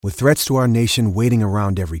With threats to our nation waiting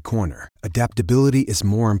around every corner, adaptability is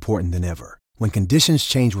more important than ever. When conditions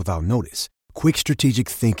change without notice, quick strategic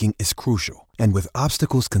thinking is crucial. And with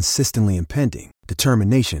obstacles consistently impending,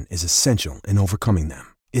 determination is essential in overcoming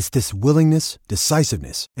them. It's this willingness,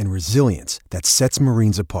 decisiveness, and resilience that sets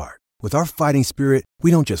Marines apart. With our fighting spirit, we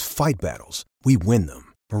don't just fight battles, we win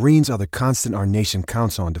them. Marines are the constant our nation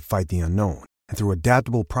counts on to fight the unknown. And through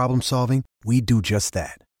adaptable problem solving, we do just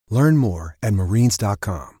that. Learn more at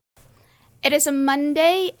marines.com. It is a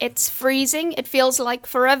Monday, it's freezing, it feels like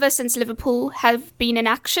forever since Liverpool have been in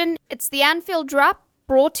action. It's the Anfield Wrap,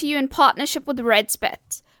 brought to you in partnership with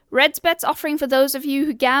RedsBet. RedsBet's offering for those of you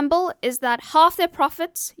who gamble is that half their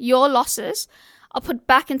profits, your losses, are put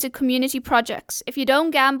back into community projects. If you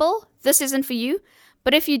don't gamble, this isn't for you.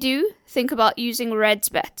 But if you do, think about using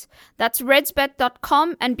RedsBet. That's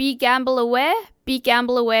redsbet.com, and be gamble aware,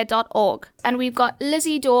 begambleaware.org. And we've got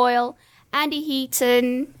Lizzie Doyle, Andy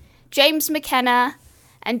Heaton, James McKenna,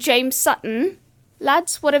 and James Sutton.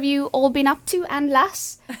 Lads, what have you all been up to, and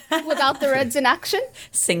lass, without the Reds in action?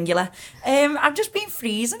 Singular. I've just been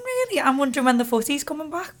freezing, really. I'm wondering when the footy's coming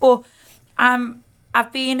back. But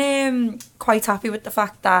I've been quite happy with the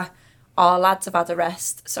fact that our lads have had a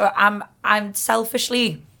rest. So I'm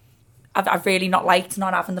selfishly, I've really not liked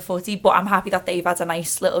not having the footy, but I'm happy that they've had a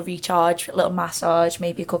nice little recharge, a little massage,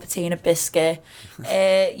 maybe a cup of tea and a biscuit.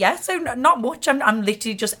 So not much. I'm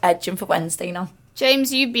literally just edging for Wednesday now.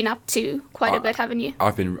 James, you've been up to quite a bit, haven't you?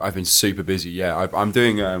 I've been super busy. Yeah, I'm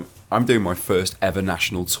doing my first ever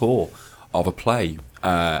national tour of a play,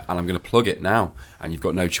 and I'm going to plug it now. And you've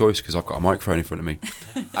got no choice because I've got a microphone in front of me.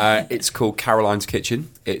 It's called Caroline's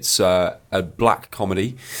Kitchen. It's a black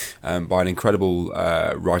comedy by an incredible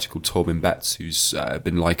writer called Torben Betts, who's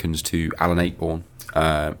been likened to Alan Ayckbourn.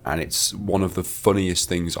 And it's one of the funniest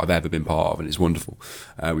things I've ever been part of, and it's wonderful.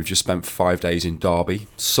 We've just spent 5 days in Derby,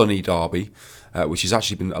 sunny Derby, which has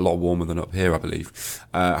actually been a lot warmer than up here, I believe.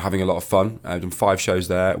 Having a lot of fun. I've done 5 shows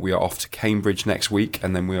there. We are off to Cambridge next week,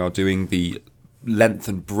 and then we are doing the length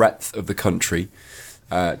and breadth of the country,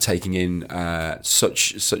 taking in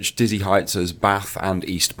such dizzy heights as Bath and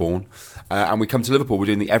Eastbourne. And we come to Liverpool. We're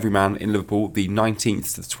doing the Everyman in Liverpool, the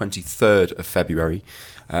 19th to the 23rd of February.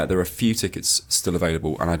 There are a few tickets still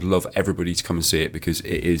available, and I'd love everybody to come and see it, because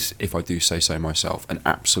it is, if I do say so myself, an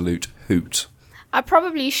absolute hoot. I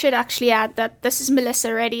probably should actually add that this is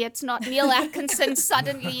Melissa Reddy. It's not Neil Atkinson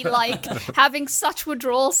suddenly having such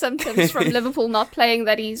withdrawal symptoms from Liverpool not playing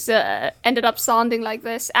that he's ended up sounding like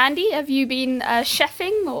this. Andy, have you been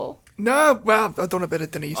chefing or? No, well, I've done a bit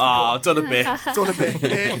of Denise. I've done a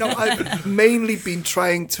bit. No, I've mainly been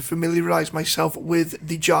trying to familiarise myself with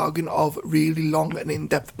the jargon of really long and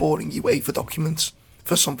in-depth, boring UEFA documents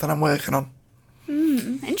for something I'm working on.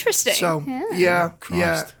 Interesting. So, yeah.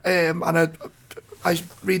 And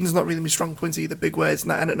reading's not really my strong point either. Big words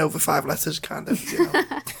and anything over 5 letters, kind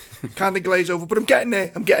of glaze over. But I'm getting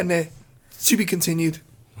there. To be continued.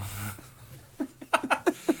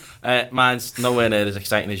 Mine's nowhere near as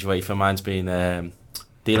exciting as UEFA. Mine's been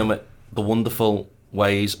dealing with the wonderful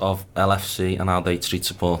ways of LFC and how they treat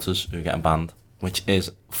supporters who are getting banned, which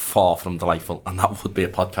is far from delightful, and that would be a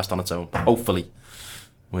podcast on its own. But hopefully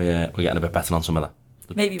we're getting a bit better on some of that.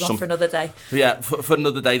 Maybe one for another day. Yeah, for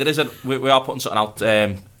another day. We are putting something out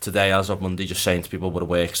today as of Monday, just saying to people what it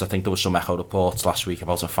works. I think there was some echo reports last week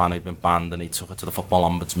about a fan who'd been banned, and he took it to the football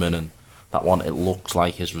ombudsman, and that one, it looks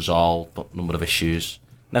like, is resolved, but number of issues.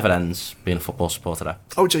 Never ends being a football supporter there.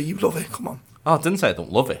 Oh, Joe, you love it. Come on. Oh, I didn't say I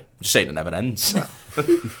don't love it. I'm just saying it never ends.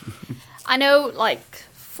 I know,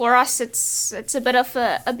 for us, it's a bit of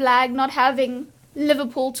a blag not having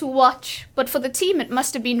Liverpool to watch, but for the team it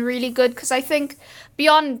must have been really good, because I think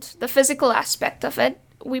beyond the physical aspect of it,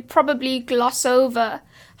 we probably gloss over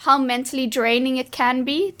how mentally draining it can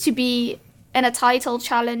be to be in a title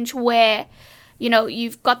challenge where,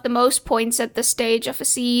 you've got the most points at the stage of a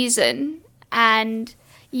season, and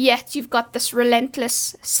yet you've got this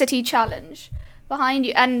relentless City challenge behind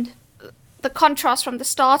you, and the contrast from the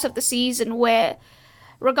start of the season where,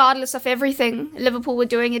 regardless of everything Liverpool were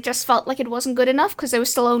doing, it just felt like it wasn't good enough because they were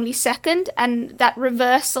still only second, and that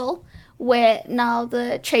reversal where now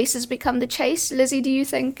the chase has become the chase. Lizzie, do you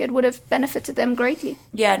think it would have benefited them greatly?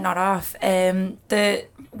 Yeah, not half.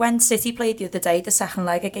 When City played the other day, the second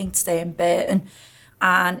leg against Burton,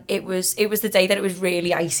 and it was the day that it was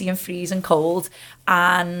really icy and freezing cold,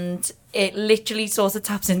 and it literally sort of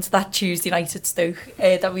taps into that Tuesday night at Stoke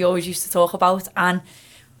that we always used to talk about. And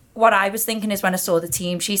what I was thinking is, when I saw the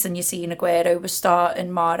team sheet and Yassine Aguero was starting,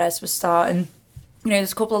 Mahrez was starting,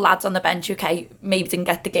 there's a couple of lads on the bench who, okay, maybe didn't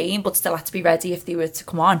get the game, but still had to be ready if they were to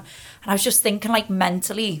come on. And I was just thinking, like,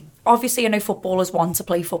 mentally, obviously I know footballers want to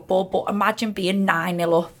play football, but imagine being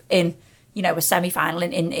 9-0 up in, a semi-final,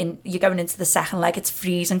 in you're going into the second leg, it's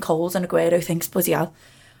freezing cold, and Aguero thinks, bloody hell,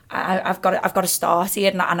 I've got to start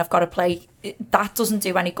here and I've got to play. That doesn't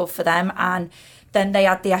do any good for them. And then they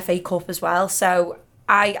had the FA Cup as well. So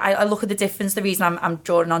I look at the difference. The reason I'm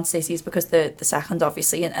drawing on City is because the second,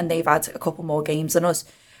 obviously, and they've had a couple more games than us.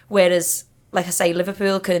 Whereas, like I say,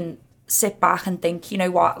 Liverpool can sit back and think, you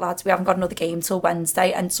know what, lads, we haven't got another game till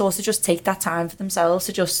Wednesday, and sort of just take that time for themselves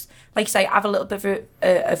to just, like you say, have a little bit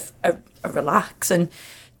of a relax. And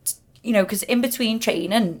because in between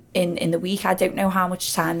training in the week, I don't know how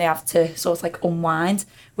much time they have to sort of like unwind.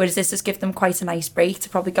 Whereas this has given them quite a nice break to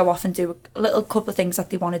probably go off and do a little couple of things that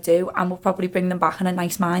they want to do, and will probably bring them back in a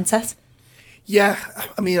nice mindset. Yeah,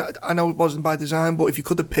 I mean, I know it wasn't by design, but if you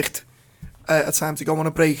could have picked a time to go on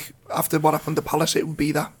a break after what happened to Palace, it would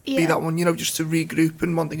be that. Be that one, just to regroup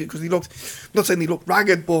and one thing, because I'm not saying they looked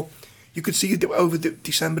ragged, but you could see it over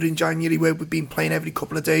December and January where we've been playing every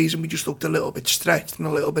couple of days and we just looked a little bit stretched and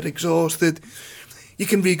a little bit exhausted. You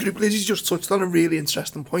can regroup. Lizzie's just touched on a really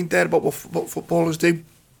interesting point there about what footballers do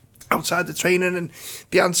outside the training, and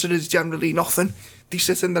the answer is generally nothing. They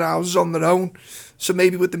sit in their houses on their own. So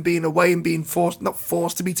maybe with them being away and being not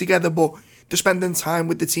forced to be together, but they're spending time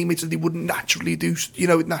with the teammates that they wouldn't naturally do,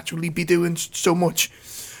 naturally be doing so much.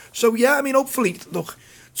 So yeah, I mean, hopefully, look,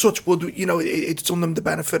 touch wood, it's done them the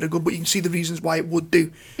benefit of good, but you can see the reasons why it would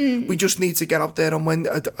do. We just need to get out there on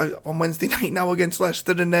Wednesday night now against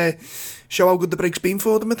Leicester and show how good the break's been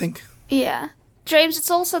for them, I think. Yeah. James,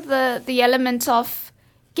 it's also the element of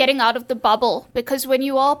getting out of the bubble, because when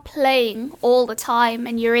you are playing all the time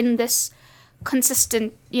and you're in this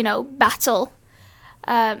consistent, battle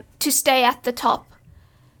to stay at the top,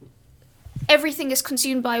 everything is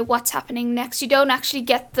consumed by what's happening next. You don't actually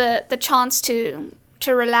get the chance to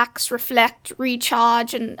relax, reflect,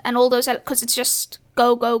 recharge, and all those, because it's just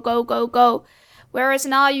go, go, go, go, go. Whereas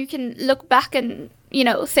now you can look back and,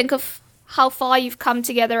 think of how far you've come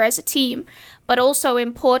together as a team, but also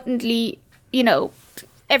importantly,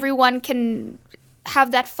 everyone can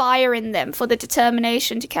have that fire in them for the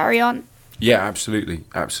determination to carry on. Yeah, absolutely.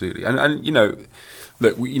 And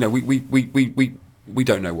look, we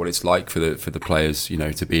don't know what it's like for the players,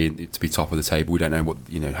 to be top of the table. We don't know what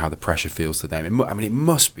how the pressure feels to them. It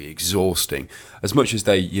must be exhausting, as much as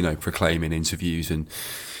they proclaim in interviews and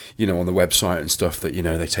on the website and stuff that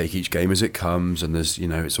they take each game as it comes, and there's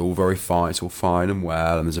it's all very fine, it's all fine and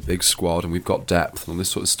well, and there's a big squad and we've got depth and all this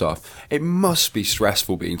sort of stuff. It must be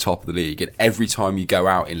stressful being top of the league, and every time you go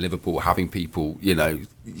out in Liverpool having people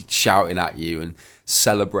shouting at you and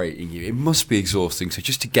celebrating you, it must be exhausting. So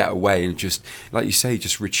just to get away and just, like you say,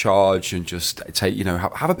 just recharge and just take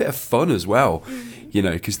have a bit of fun as well,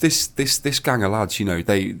 because this gang of lads,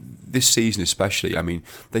 this season especially,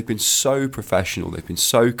 they've been so professional, they've been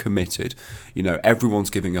so committed, everyone's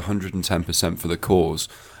giving 110% for the cause.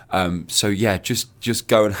 So yeah, just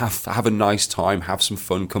go and have a nice time, have some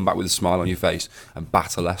fun, come back with a smile on your face and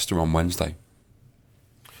batter Leicester on Wednesday.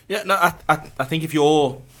 Yeah, no, I think if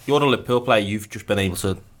you're a Liverpool player, you've just been able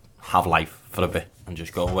to have life for a bit and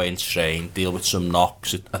just go away and train, deal with some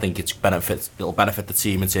knocks. I think it'll benefit the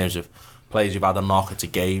team in terms of players who've had a knock at a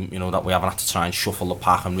game, that we haven't had to try and shuffle the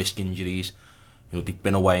pack and risk injuries. They've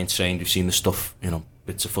been away and trained. We've seen the stuff,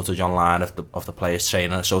 bits of footage online of the players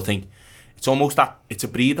training. So I think it's almost that it's a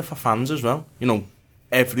breather for fans as well.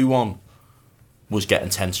 Everyone was getting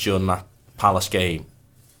tense during that Palace game.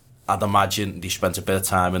 I'd imagine they spent a bit of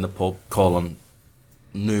time in the pub calling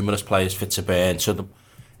numerous players fit to burn. So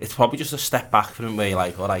it's probably just a step back for them, where you're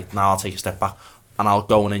like, all right, now I'll take a step back and I'll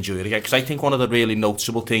go and enjoy it again. Because I think one of the really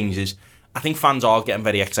noticeable things is, I think fans are getting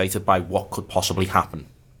very excited by what could possibly happen.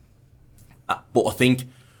 But I think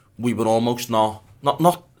we were almost not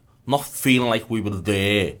feeling like we were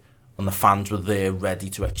there and the fans were there ready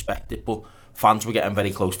to expect it. But fans were getting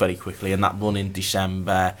very close very quickly, and that run in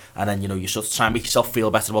December, and then you sort of try and make yourself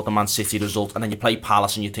feel better about the Man City result, and then you play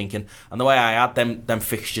Palace and you're thinking, and the way I had them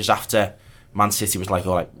fixtures after Man City was like,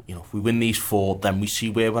 all right, if we win these 4, then we see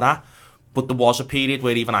where we're at. But there was a period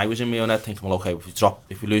where even I was in my own head thinking, well, okay,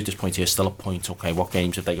 if we lose this point here, still a point, okay, what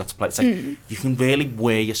games have they got to play? It's like, you can really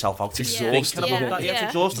wear yourself out. It's exhausting. It's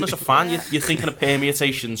exhausting as a fan. You're thinking of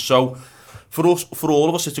permutations. So for all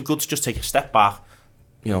of us, it's good to just take a step back.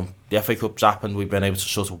 The FA Cup's happened, we've been able to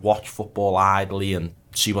sort of watch football idly and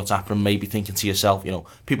see what's happening, maybe thinking to yourself,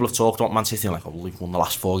 people have talked about Man City and like, oh, well, they've won the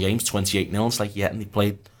last 4 games, 28-0. It's like, yeah, and they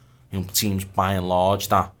played, teams by and large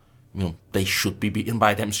that, they should be beaten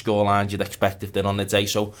by them scorelines you'd expect if they're on the day.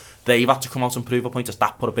 So they've had to come out and prove a point. As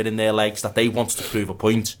that put a bit in their legs that they wanted to prove a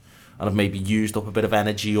point and have maybe used up a bit of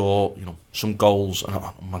energy or some goals.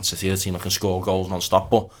 And Man City are a team that can score goals non-stop,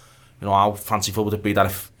 but how fanciful would it be that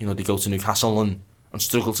if they go to Newcastle and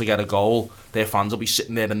struggle to get a goal, their fans will be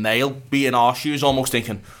sitting there and they'll be in our shoes almost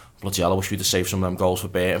thinking, bloody hell, I wish we'd have saved some of them goals for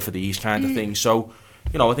Burton for these kind of things. So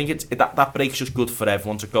I think that break's just good for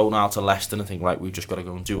everyone to go now to Leicester and think, right, we've just got to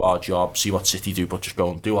go and do our job, see what City do, but just go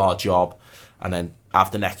and do our job, and then have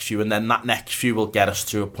the next few, and then that next few will get us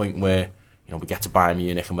to a point where we get to Bayern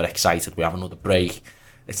Munich and we're excited, we have another break.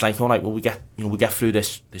 It's like, all right, well, we get through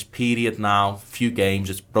this period now, few games,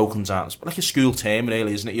 it's broken down. It's like a school term,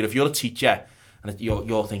 really, isn't it? If you're a teacher and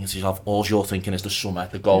you're thinking to yourself, all you're thinking is the summer,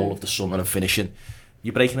 the goal of the summer and finishing.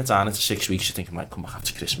 You're breaking it down into 6 weeks. You're thinking, right, come back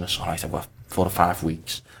after Christmas. All right, I've got 4 or 5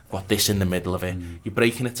 weeks. I've got this in the middle of it. You're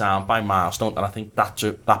breaking it down by milestone, and I think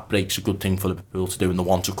that break's a good thing for Liverpool to do. And the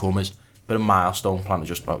one to come is a bit of milestone plan.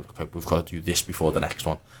 Just about, okay, we've got to do this before the next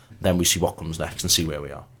one. Then we see what comes next and see where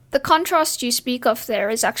we are. The contrast you speak of there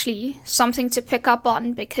is actually something to pick up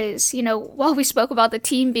on because, while we spoke about the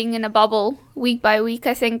team being in a bubble week by week,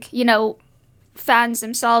 I think, fans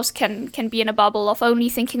themselves can be in a bubble of only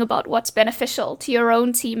thinking about what's beneficial to your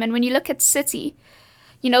own team. And when you look at City,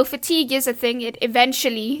 fatigue is a thing. It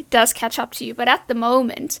eventually does catch up to you. But at the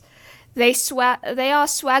moment, they are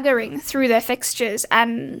swaggering through their fixtures.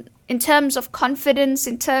 And in terms of confidence,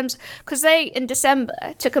 because they, in December,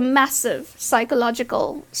 took a massive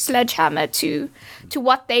psychological sledgehammer to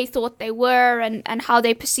what they thought they were and how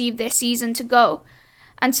they perceived their season to go.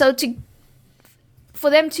 And so for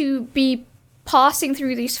them to be passing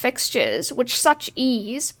through these fixtures with such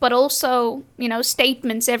ease, but also,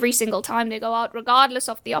 statements every single time they go out, regardless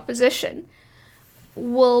of the opposition,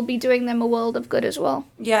 will be doing them a world of good as well.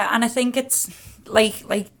 Yeah, and I think it's like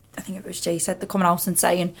I think it was Jay said, they're coming out and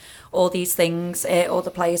saying all these things, all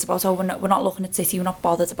the players about, we're not looking at City, we're not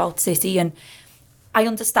bothered about City, and I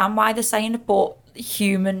understand why they're saying it, but the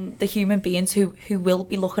human beings who will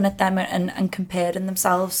be looking at them and comparing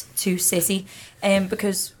themselves to City,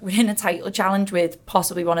 because we're in a title challenge with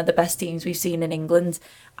possibly one of the best teams we've seen in England.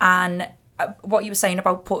 And what you were saying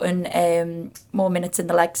about putting more minutes in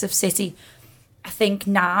the legs of City, I think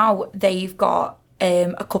now they've got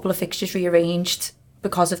a couple of fixtures rearranged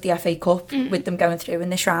because of the FA Cup, with them going through in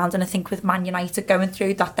this round, and I think with Man United going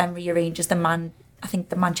through, that then rearranges the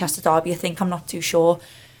Manchester derby. I'm not too sure.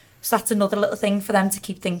 So that's another little thing for them to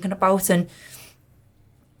keep thinking about. And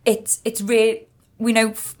it's really, we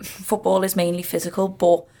know football is mainly physical,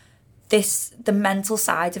 but the mental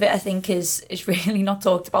side of it, I think, is really not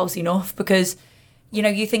talked about enough, because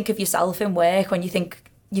you think of yourself in work when you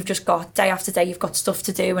think you've just got day after day, you've got stuff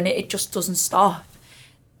to do, and it just doesn't stop.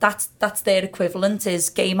 That's their equivalent, is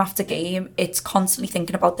game after game. It's constantly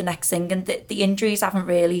thinking about the next thing, and the injuries haven't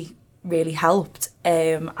really helped.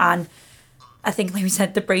 And I think, like we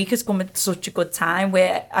said, the break has come at such a good time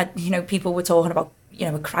where, people were talking about,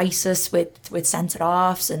 a crisis with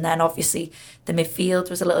centre-halves, and then obviously the midfield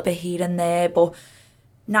was a little bit here and there. But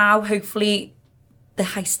now, hopefully, the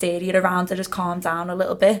hysteria around it has calmed down a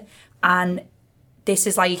little bit, and this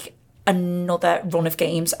is like another run of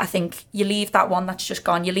games. I think you leave that one that's just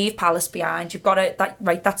gone, you leave Palace behind, you've got it,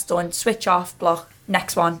 that's done, switch off, block,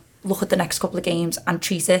 next one, look at the next couple of games and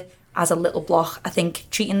treat it as a little block. I think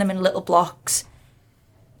treating them in little blocks,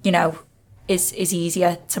 is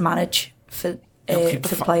easier to manage for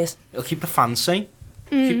the players. It'll keep the fans sane.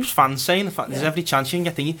 Keep fans sane. There's every chance you can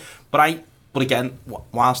get thingy. But again,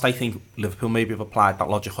 whilst I think Liverpool maybe have applied that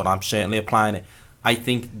logic, or I'm certainly applying it, I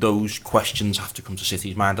think those questions have to come to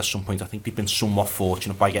City's mind at some point. I think they've been somewhat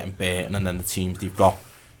fortunate by getting Burton and then the teams they've got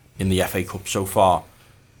in the FA Cup so far.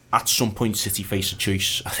 At some point, City face a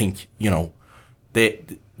choice. I think,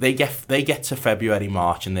 they get to February,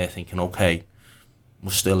 March, and they're thinking, okay,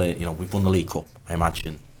 we're still in, we've won the League Cup, I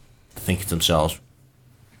imagine. They're thinking to themselves,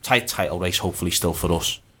 tight title race, hopefully still for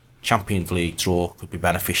us. Champions League draw could be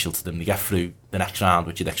beneficial to them. They get through the next round,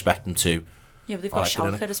 which you'd expect them to. Yeah, but they've got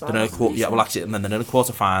Schalke as well. Well, that's it. And then they're in a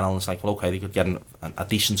quarter-final, and it's like, well, okay, they could get a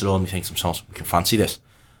decent draw, and they think to themselves, we can fancy this.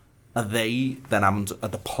 Are they then are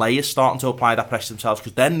the players starting to apply that pressure themselves?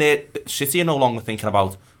 Because then City are no longer thinking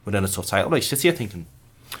about, we're in a tough title race. City are thinking,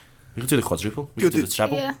 we could do the quadruple, we could do the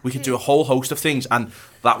treble, we could do a whole host of things, and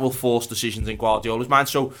that will force decisions in Guardiola's mind.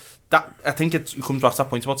 So that, I think it comes back to that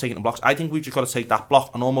point about taking the blocks. I think we've just got to take that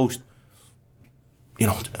block and almost,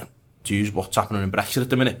 to use what's happening in Brexit at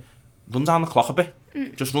the minute, run down the clock a bit.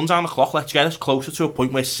 Just run down the clock. Let's get us closer to a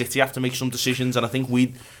point where City have to make some decisions, and I think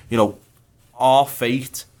our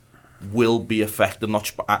fate will be affected.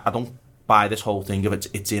 I don't buy this whole thing of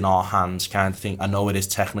it's in our hands kind of thing. I know it is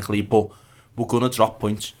technically, but we're going to drop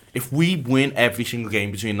points. If we win every single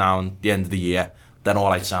game between now and the end of the year, then all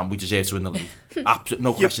right, Sam, we deserve to win the league. Absolutely,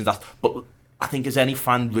 no questions asked. But I think, is any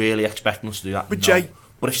fan really expecting us to do that? But no. Jay...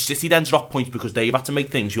 But if City then drop points because they've had to make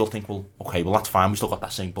things, you'll think, well, okay, well, that's fine. We still got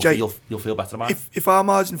that same book. You'll feel better about it. If our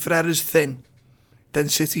margin for error is thin, then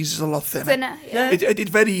City's is a lot thinner. Yeah.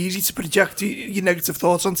 It's very easy to project your negative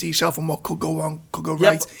thoughts onto yourself and what could go wrong, could go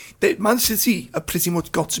right. Man City are pretty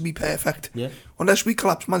much got to be perfect. Yeah. Unless we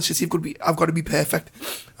collapse, Man City have got to be perfect.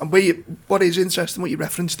 And what is interesting, what you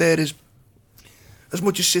referenced there is, as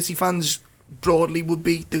much as City fans broadly would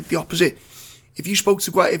be the opposite, if you spoke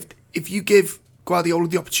to if you give Guardiola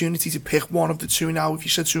the opportunity to pick one of the two now, if you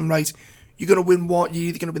said to him, right, you're going to win what? You're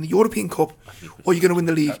either going to win the European Cup or you're going to win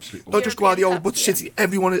the league. Absolutely. Not just Guardiola, but City.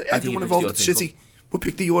 Everyone involved at City would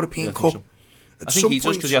pick the European Cup. So. I think he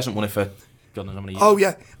does because he hasn't won it for God knows how many years. Oh,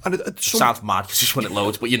 yeah. And at some, sounds mad because he's won it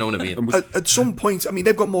loads, but you know what I mean. At some point, I mean,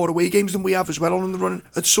 they've got more away games than we have as well on the run.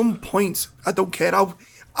 At some point, I don't care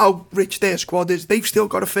how rich their squad is, they've still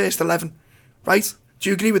got a first 11, right? Do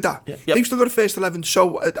you agree with that? Yeah. Yep. They've still got a first 11,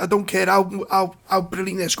 so I don't care how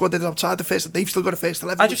brilliant their squad is outside the first, they've still got a first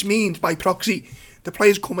 11, which means, by proxy, the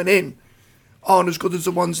players coming in aren't as good as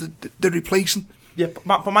the ones that they're replacing. Yeah,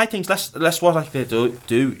 but my thing's less what they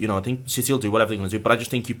do. You know, I think City will do whatever they're going to do, but I just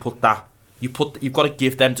think you've got to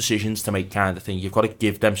give them decisions to make kind of thing. You've got to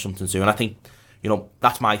give them something to do, and I think, you know,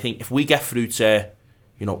 that's my thing. If we get through to,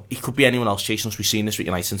 you know, it could be anyone else chasing us. We've seen this with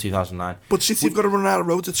United in 2009. But City have got to run out of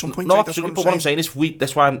roads at some point. No, absolutely. But what I'm saying is,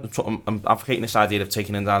 that's why I'm advocating this idea of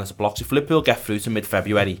taking them down into blocks. If Liverpool get through to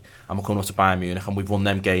mid-February and we're coming up to Bayern Munich and we've won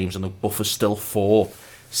them games and the buffer's still 4,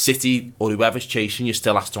 City or whoever's chasing you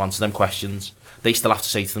still has to answer them questions. They still have to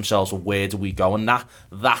say to themselves, well, where do we go? And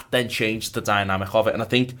that then changes the dynamic of it. And I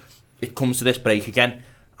think it comes to this break again.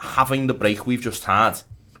 Having the break we've just had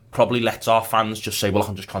probably lets our fans just say, well, I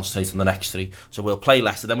can just concentrate on the next 3. So we'll play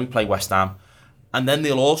Leicester, then we play West Ham, and then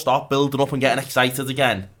they'll all start building up and getting excited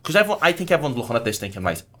again. Because I think everyone's looking at this thinking,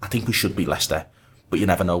 right, I think we should beat Leicester, but you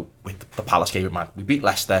never know with the Palace game in mind. We beat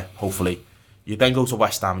Leicester, hopefully. You then go to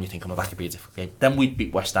West Ham and you think, oh, that could be a different game. Then we'd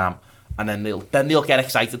beat West Ham, and then they'll get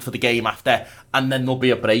excited for the game after, and then there'll be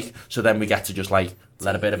a break. So then we get to just like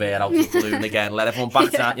let a bit of air out of the balloon again, let everyone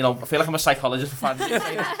back down. You know, I feel like I'm a psychologist for fans,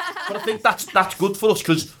 but I think that's good for us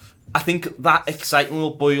because I think that excitement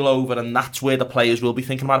will boil over, and that's where the players will be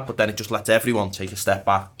thinking about it. But then it just lets everyone take a step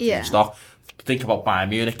back, stock, think about Bayern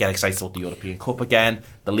Munich, get excited about the European Cup again,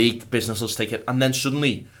 the league business will take it, and then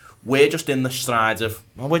suddenly we're just in the stride of,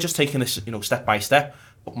 well, we're just taking this, you know, step by step.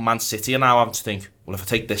 But Man City are now having to think, well, if I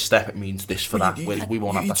take this step, it means this for that. We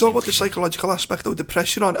won't have that. You talk about the psychological aspect, though. The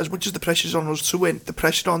pressure on, as much as the pressure's on us to win, the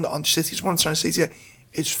pressure on City's one trying to say to you,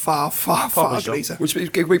 is far greater. Which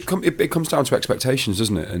it comes down to expectations,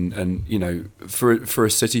 doesn't it? And you know, for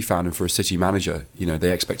a City fan and for a City manager, you know,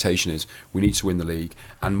 the expectation is we need to win the league,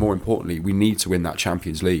 and more importantly, we need to win that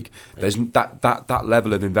Champions League. There's that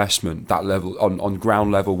level of investment, that level on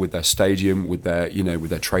ground level with their stadium, with their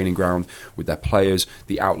training ground, with their players,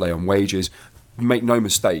 the outlay on wages. Make no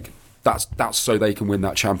mistake, that's so they can win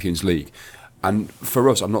that Champions League. And for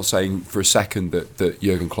us, I'm not saying for a second that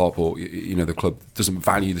Jurgen Klopp or, you know, the club doesn't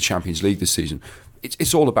value the Champions League this season.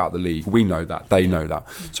 It's all about the league. We know that. They know that.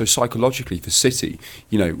 So psychologically for City,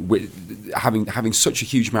 you know, having such a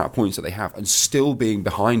huge amount of points that they have and still being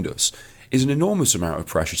behind us is an enormous amount of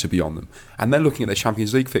pressure to be on them. And they're looking at their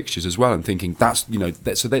Champions League fixtures as well and thinking that's, you know,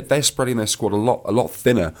 so they're spreading their squad a lot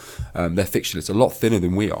thinner. Their fixture list a lot thinner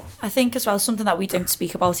than we are. I think as well, something that we don't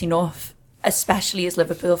speak about enough, especially as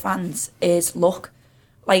Liverpool fans, is luck.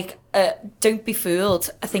 Like, don't be fooled.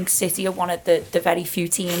 I think City are one of the very few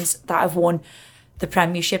teams that have won the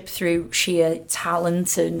Premiership through sheer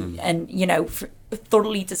talent and you know,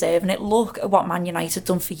 thoroughly deserving it. Look at what Man United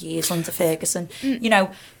done for years under Ferguson. You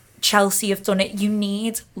know, Chelsea have done it. You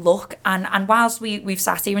need luck. And whilst we've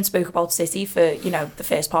sat here and spoke about City for, you know, the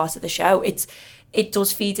first part of the show, it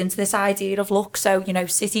does feed into this idea of luck. So, you know,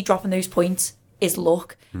 City dropping those points is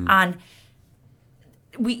luck. And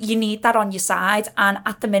you need that on your side, and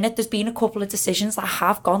at the minute there's been a couple of decisions that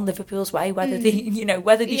have gone Liverpool's way. Whether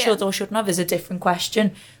they should or shouldn't have is a different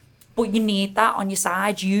question, but you need that on your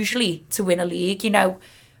side usually to win a league. You know,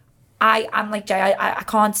 I'm like Jay, I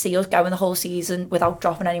can't see us going the whole season without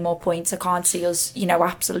dropping any more points. I can't see us, you know,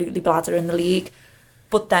 absolutely blathering the league,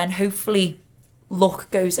 but then hopefully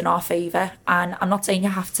luck goes in our favour. And I'm not saying you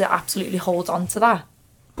have to absolutely hold on to that,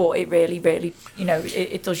 but it really, you know,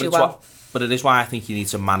 it does you well. But it is why I think you need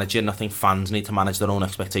to manage it, and I think fans need to manage their own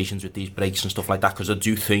expectations with these breaks and stuff like that, because I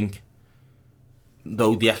do think,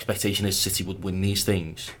 though the expectation is City would win these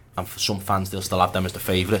things, and for some fans they'll still have them as the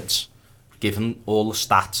favourites, given all the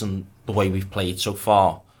stats and the way we've played so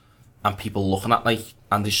far, and people looking at, like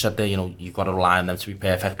Andy said there, you know, you've got to rely on them to be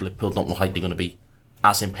perfect. Liverpool don't look like they're going to be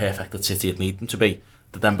as imperfect as City would need them to be.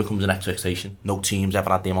 That then becomes an expectation. No team's ever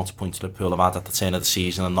had the amount of points Liverpool have had at the turn of the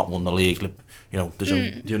season and not won the league. You know, there's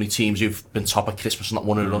the only teams who've been top at Christmas and not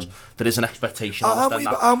won it us. There is an expectation.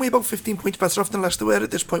 Aren't we about 15 points better off than Leicester were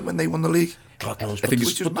at this point when they won the league? God knows.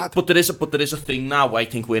 But there is a thing now. I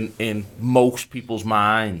think when in most people's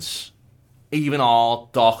minds, even our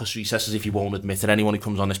darkest recesses, if you won't admit it, anyone who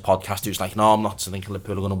comes on this podcast who's like, no, I'm not thinking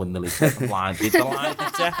Liverpool are going to win the league. They're blind. They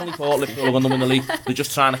definitely thought Liverpool are going to win the league. They're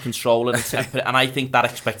just trying to control it and temper it. And I think that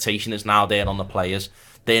expectation is now there on the players.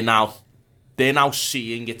 They're now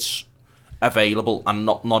seeing it's available, and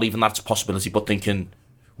not even that's a possibility, but thinking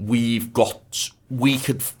we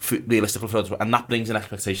could realistically throw it, and that brings an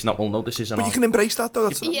expectation that, well, no, this isn't. But you can embrace that, though.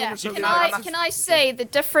 Can I say the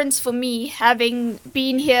difference for me, having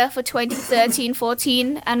been here for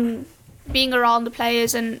 2013-14 and being around the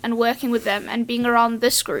players and working with them and being around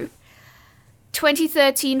this group,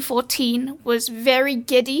 2013-14 was very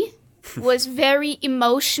giddy, was very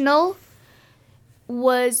emotional,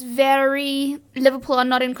 was very Liverpool are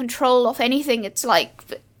not in control of anything. It's like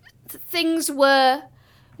things were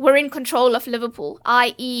in control of Liverpool,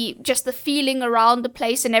 i.e. just the feeling around the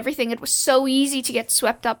place and everything. It was so easy to get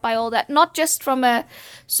swept up by all that, not just from a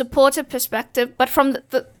supporter perspective, but from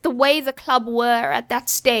the way the club were at that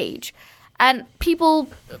stage. And people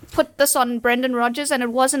put this on Brendan Rodgers, and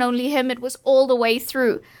it wasn't only him, it was all the way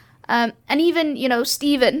through. And even, you know,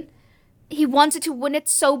 Steven, he wanted to win it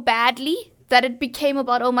so badly that it became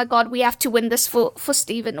about, oh my God, we have to win this for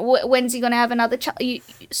Steven. When's he going to have another child?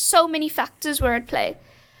 So many factors were at play.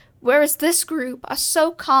 Whereas this group are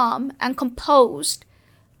so calm and composed,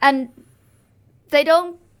 and they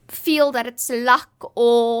don't feel that it's luck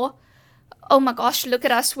or, oh my gosh, look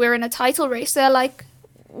at us, we're in a title race. They're like,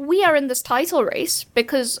 we are in this title race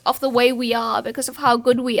because of the way we are, because of how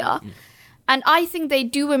good we are. And I think they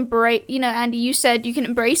do embrace, you know, Andy, you said you can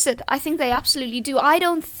embrace it. I think they absolutely do. I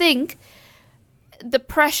don't think the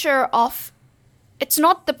pressure of, it's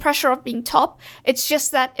not the pressure of being top, it's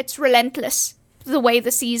just that it's relentless, the way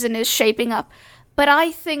the season is shaping up. But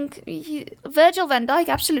I think Virgil van Dijk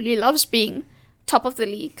absolutely loves being top of the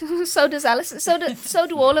league. So does Alisson. So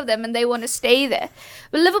do all of them, and they want to stay there.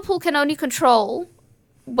 But Liverpool can only control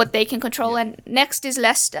what they can control, and next is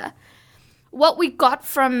Leicester. What we got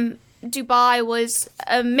from Dubai was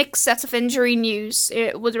a mixed set of injury news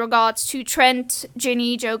with regards to Trent,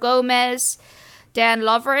 Ginny, Joe Gomez, Dan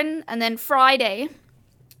Lovren, and then Friday,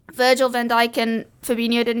 Virgil van Dijk and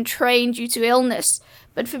Fabinho didn't train due to illness,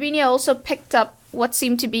 but Fabinho also picked up what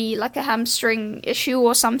seemed to be like a hamstring issue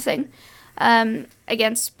or something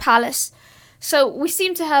against Palace. So we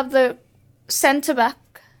seem to have the centre-back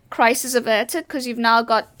crisis averted, because you've now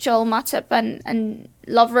got Joel Matip and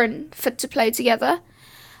Lovren fit to play together.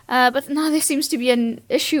 But now there seems to be an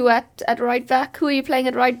issue at right back. Who are you playing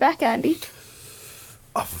at right back, Andy?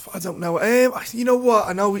 I don't know. You know what?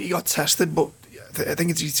 I know he got tested, but I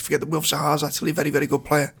think it's easy to forget that Wilf Zaha's actually a very, very good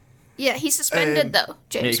player. Yeah, he's suspended though,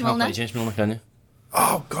 James Milner. James Milner, can you?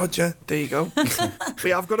 Oh God, yeah. There you go.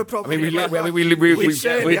 We have got a problem. I mean,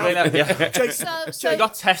 So he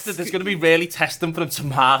got tested. There's going to be really testing for him to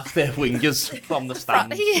mark their wingers from the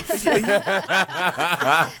stand.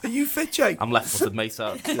 Are you fit, Jay? I'm left-footed, mate.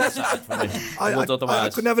 So I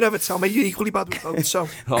could never ever tell, mate. You're equally bad with both. So.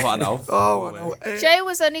 I know. I know. Jay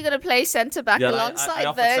was only going to play centre back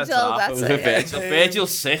alongside Virgil. That's it.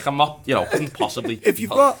 Virgil's sick. I'm not. Couldn't possibly. If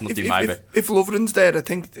Lovren's there, I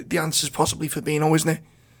think the answer's possibly Fabinho, isn't it?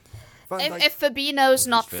 If Fabinho's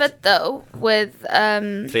not fit though, with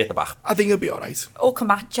three at the back, I think he'll be all right. Or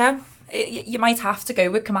Camacho. You might have to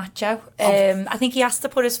go with Camacho. I think he has to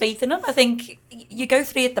put his faith in him. I think you go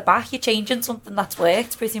three at the back, you're changing something that's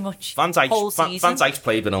worked pretty much Van Dijk's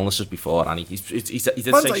played with illnesses before, and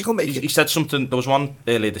he said something. There was one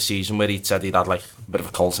earlier this season where he said he'd had like a bit of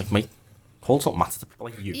a cold. Like, mate, colds don't matter to people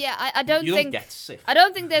like you. Yeah, I don't think get sick. I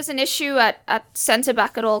don't think there's an issue at centre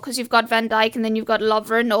back at all, because you've got Van Dijk and then you've got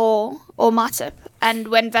Lovren or Matip, and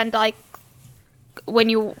when Van Dijk, when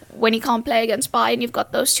he can't play against Bayern, you've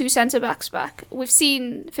got those two centre backs back. We've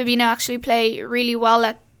seen Fabinho actually play really well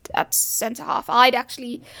at centre half. I'd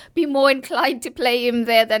actually be more inclined to play him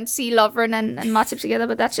there than see Lovren and Matip together,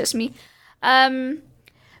 but that's just me.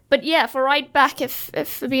 But yeah, for right back, if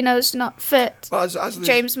Fabinho's not fit,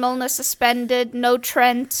 James Milner suspended, no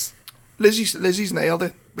Trent. Lizzie's nailed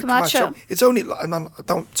it. Camacho. It's only, I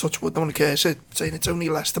don't touch wood, don't want to curse it, saying it's only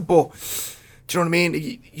Leicester, but Do you know what I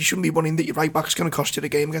mean? You shouldn't be worrying that your right back's going to cost you the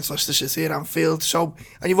game against Leicester City at Anfield. So,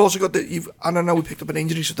 and you've also got and I don't know, we picked up an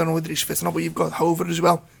injury, so I don't know whether he's fit or not, but you've got Hover as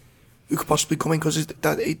well, who could possibly come in because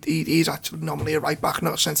he's actually normally a right back,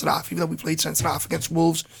 not a centre half, even though we played centre half against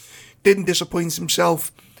Wolves. Didn't disappoint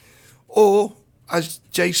himself. Or, as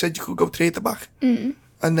Jay said, you could go 3 at the back. And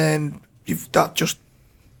then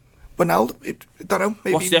but now, I don't know.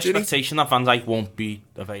 Maybe what's the expectation that Van Dijk won't be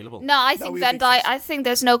available? No, I think Van Dijk. I think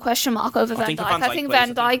there's no question mark over Van Dijk. I think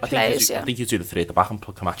Van Dijk plays. I think you do the 3 at the back and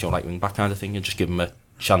put Camacho right wing back kind of thing, and just give him a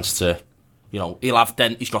chance to,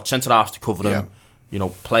 he's got centre halves to cover him.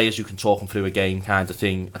 Players who can talk him through a game kind of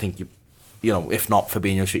thing. I think if not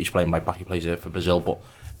Fabinho, he's playing right back. He plays it for Brazil, but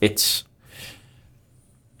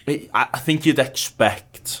I think you'd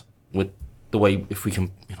expect with the way, if we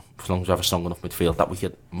can, as long as we have a strong enough midfield, that we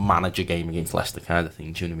could manage a game against Leicester kind of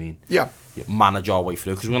thing. Do you know what I mean? Yeah. Manage our way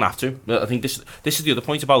through, because we're going to have to. I think this is the other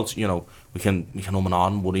point about, we can and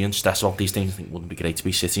on worry and stress about these things. I think it wouldn't be great to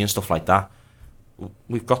be City and stuff like that.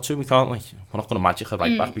 We've got to. We can't, we're not going to magic a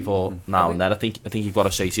right back before now and then. I think you've got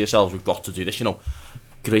to say to yourselves, we've got to do this.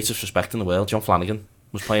 Greatest respect in the world, John Flanagan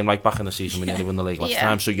was playing right back in the season when he nearly won the league last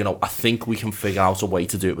time. So I think we can figure out a way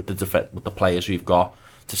to do it with the players we've got,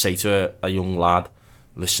 to say to a young lad,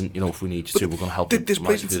 listen, if we need you to, we're going to help. This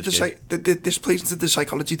plays into the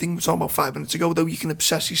psychology thing we were talking about 5 minutes ago. Though you can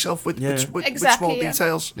obsess yourself with small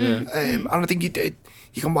details, and I think you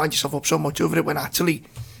can wind yourself up so much over it when actually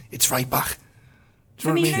it's right back.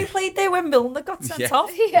 Firmino played there when Milner got sent off.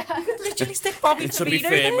 Yeah. You could literally stick Bobby to be Firmino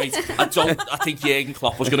fair, there. mate, I think Jurgen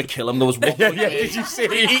Klopp was going to kill him. There was one. Did you see?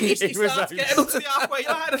 He starts getting up to the halfway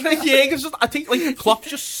line. I think Klopp's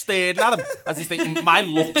just staring at him as he's thinking, my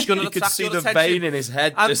luck's going to attract. You could see the attention. vein in his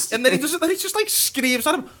head. And then he does it. Then he just screams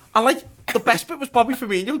at him. And the best bit was Bobby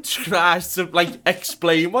Firmino tries to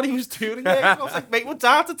explain what he was doing. I was like, mate, we're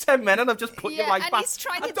down to 10 men and I've just put you right back. And he's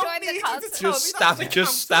trying to join the counter.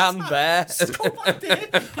 Just stand there.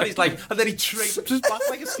 And he's and then he trips his back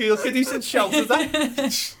like a school kid. He said, shouted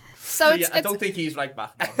that. So I don't think he's right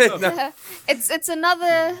back. It's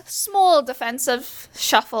another small defensive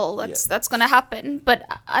shuffle that's going to happen. But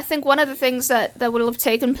I think one of the things that will have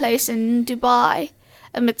taken place in Dubai,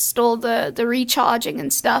 amidst all the recharging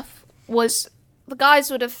and stuff, was the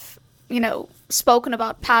guys would have, spoken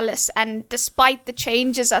about Palace, and despite the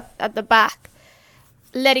changes at the back,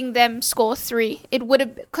 letting them score 3, it would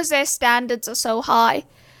have, because their standards are so high.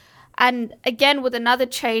 And again, with another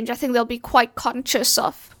change, I think they'll be quite conscious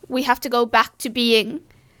of, we have to go back to being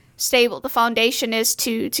stable. The foundation is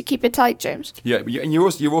to keep it tight, James. Yeah, and you're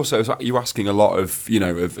asking a lot of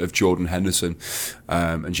of Jordan Henderson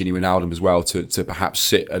and Gini Wijnaldum as well to perhaps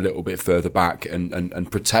sit a little bit further back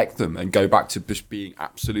and protect them and go back to just being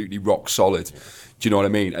absolutely rock solid. Do you know what I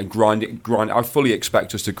mean? And grind. I fully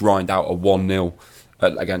expect us to grind out a 1-0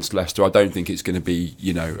 against Leicester. I don't think it's going to be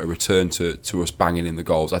a return to us banging in the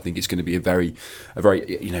goals. I think it's going to be a very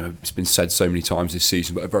it's been said so many times this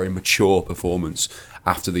season, but a very mature performance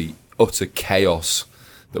after the utter chaos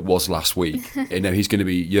that was last week. Jurgen's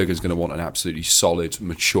going to want an absolutely solid,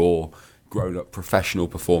 mature, grown up professional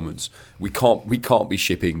performance. We can't be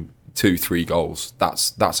shipping 2-3 goals.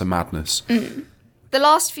 That's a madness. The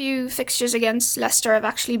last few fixtures against Leicester have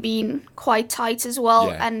actually been quite tight as well.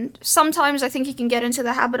 Yeah. And sometimes I think you can get into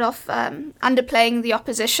the habit of underplaying the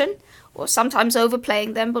opposition, or sometimes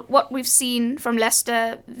overplaying them. But what we've seen from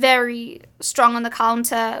Leicester, very strong on the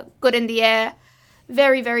counter, good in the air,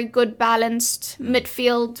 very, very good balanced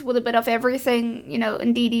midfield with a bit of everything.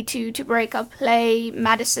 Ndidi to break up play,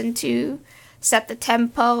 Maddison to set the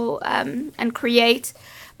tempo and create.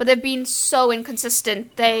 But they've been so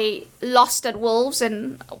inconsistent. They lost at Wolves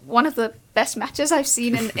in one of the best matches I've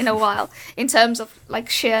seen in a while, in terms of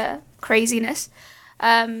sheer craziness.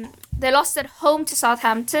 They lost at home to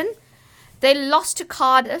Southampton. They lost to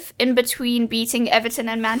Cardiff in between beating Everton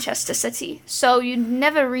and Manchester City. So you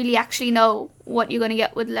never really actually know what you're going to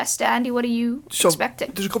get with Leicester. Andy, what are you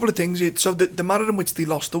expecting? There's a couple of things here. So the manner in which they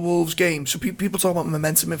lost the Wolves game, so people talk about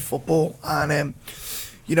momentum in football, and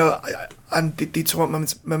and they talk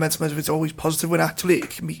about momentum as if it's always positive, when actually it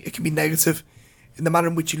can be negative. In the manner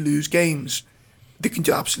in which you lose games, they can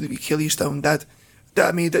just absolutely kill you stone dead.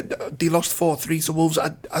 I mean, they lost 4-3 to Wolves.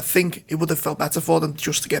 I think it would have felt better for them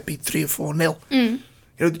just to get beat 3 or 4-0.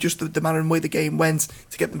 Just the manner in which the game went,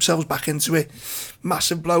 to get themselves back into it.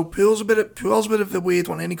 Massive blow. Pool's a bit of the weird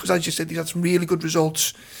one, because as you said, he's had some really good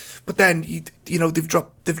results. But then they've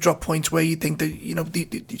dropped points where you think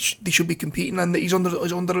that they should be competing, and that he's under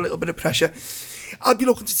a little bit of pressure. I'd be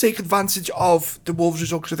looking to take advantage of the Wolves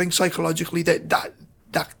result, because I think psychologically that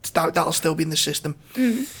that'll still be in the system.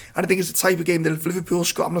 And I think it's the type of game that if Liverpool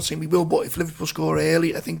score, I'm not saying we will, but if Liverpool score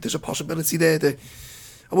early, I think there's a possibility there that,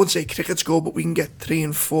 I wouldn't say cricket score, but we can get 3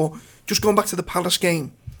 and 4. Just going back to the Palace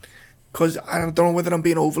game, because I don't know whether I'm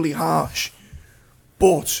being overly harsh,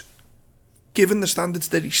 but given the standards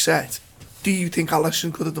that he set, do you think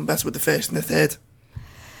Alisson could have done better with the first and the third?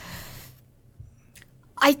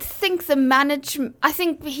 I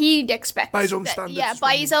think he'd expect by his own that, standards. Yeah,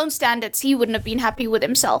 by his own standards, he wouldn't have been happy with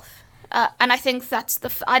himself. And I think that's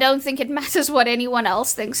I don't think it matters what anyone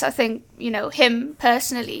else thinks. I think, him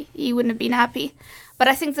personally, he wouldn't have been happy. But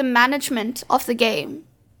I think the management of the game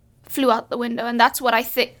flew out the window, and that's what I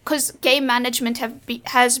think, because game management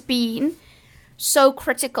has been so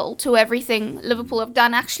critical to everything Liverpool have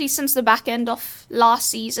done, actually since the back end of last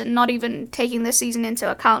season, not even taking this season into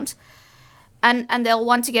account. And they'll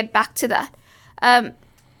want to get back to that.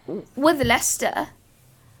 With Leicester,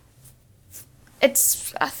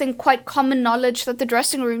 it's, I think, quite common knowledge that the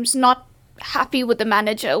dressing room's not happy with the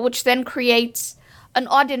manager, which then creates an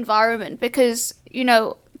odd environment because,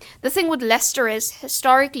 the thing with Leicester is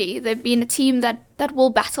historically they've been a team that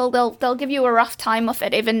will battle. They'll give you a rough time of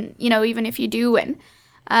it, even if you do win.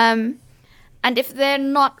 And if they're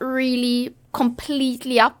not really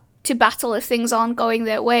completely up to battle if things aren't going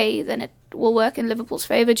their way, then it will work in Liverpool's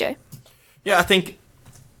favour, Jay. Yeah, I think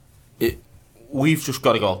we've just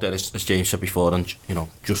got to go out there, as James said before, and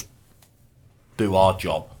just do our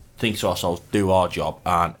job. Think to ourselves, do our job.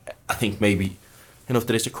 And I think maybe, if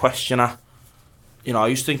there is a question, I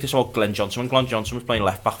used to think this about Glenn Johnson. When Glenn Johnson was playing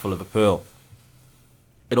left back for Liverpool,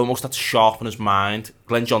 it almost had to sharpen his mind.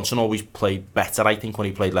 Glenn Johnson always played better, I think, when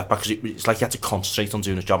he played left back, because it's like he had to concentrate on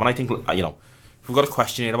doing his job. And I think, if we've got a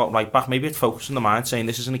question here about right back, maybe it's focusing the mind, saying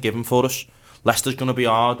this isn't a given for us. Leicester's going to be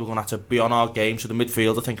hard, we're going to have to be on our game. So the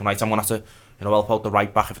midfielder thinking, right, I'm going to have to help out the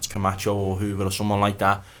right back if it's Camacho or Hoover or someone like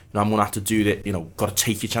that. I'm going to have to do that, got to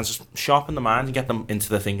take your chances, sharpen the mind and get them into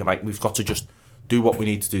the thing, right, we've got to just do what we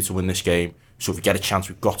need to do to win this game. So if we get a chance,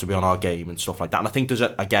 we've got to be on our game and stuff like that. And I think there's,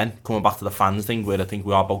 again, coming back to the fans thing, where I think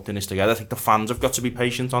we are both in this together, I think the fans have got to be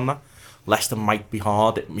patient on that. Leicester might be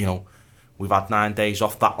hard, we've had 9 days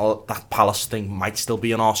off. That Palace thing might still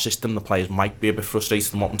be in our system. The players might be a bit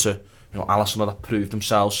frustrated and wanting to, Alisson have proved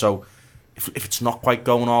themselves. So if it's not quite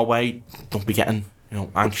going our way, don't be getting,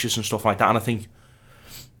 anxious and stuff like that. And I think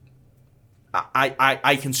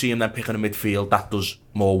I can see him then picking a midfield that does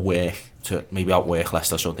more work to maybe outwork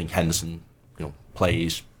Leicester. So I think Henderson,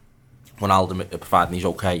 plays. Ronaldo, providing he's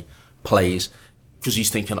okay, plays, because he's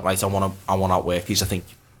thinking, right, I want to outwork these. I think,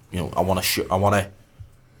 I want to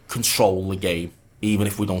control the game, even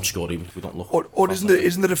if we don't score, even if we don't look. Or isn't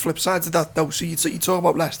there a flip side to that though? So you talk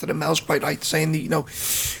about Leicester, and Mel's quite right, saying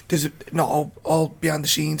that there's not all behind the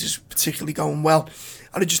scenes is particularly going well.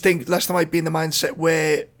 And I just think Leicester might be in the mindset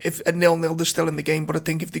where if a 0-0 they're still in the game, but I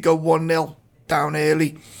think if they go 1-0 down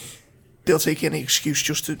early, they'll take any excuse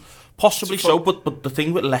just to. Possibly so, but the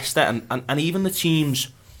thing with Leicester and even the teams,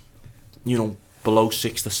 below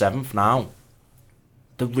 6th or 7th now,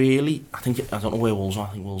 they're really, I don't know where Wolves are,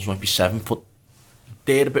 I think Wolves might be 7th, but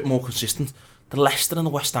they're a bit more consistent. The Leicester and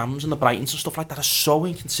the West Hams and the Brightons and stuff like that are so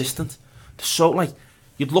inconsistent. They're so,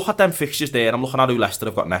 you'd look at them fixtures there, I'm looking at who Leicester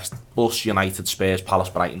have got next, us, United, Spurs, Palace,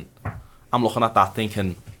 Brighton. I'm looking at that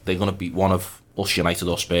thinking they're going to beat one of us, United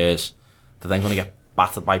or Spurs. They're then going to get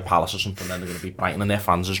battered by Palace or something, then they're going to beat Brighton, and their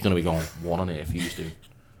fans are just going to be going, what on earth are you doing?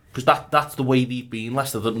 Because that's the way they've been,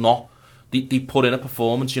 Leicester. They're not, they put in a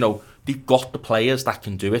performance, they've got the players that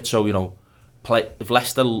can do it. So, if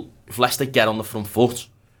Leicester get on the front foot,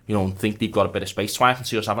 and think they've got a bit of space, so I can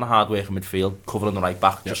see us having a hard work in midfield, covering the right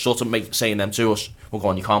back, just sort of saying them to us, well, go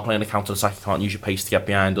on, you can't play in the counter attack, you can't use your pace to get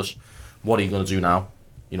behind us. What are you going to do now?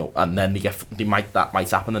 And then that might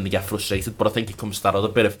happen, and they get frustrated. But I think it comes to that other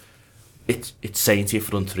bit of, it's saying to your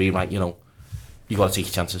front three, right, you got to take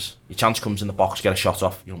your chances. Your chance comes in the box, get a shot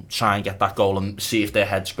off, try and get that goal and see if their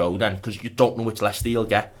heads go then, because you don't know which Leicester you'll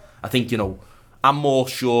get. I think, I'm more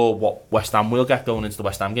sure what West Ham will get going into the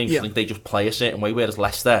West Ham game. Yeah. I think they just play a certain way, whereas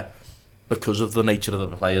Leicester, because of the nature of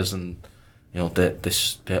the players and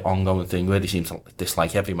the ongoing thing where they seem to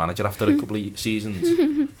dislike every manager after a couple of seasons.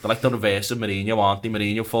 They're like the reverse of Mourinho, aren't they?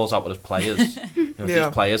 Mourinho falls out with his players. These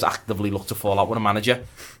players actively look to fall out with a manager.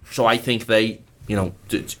 So I think they, you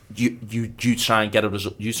try and get a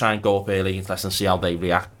result, you try and go up early against Leicester and see how they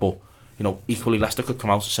react. But equally Leicester could come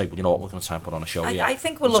out and say, well, you know what, we're going to try and put on a show. I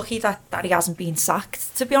think we're lucky that he hasn't been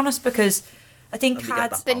sacked, to be honest, because I think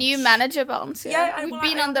the new manager bounce. We've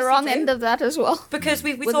been on the wrong end of that as well. Because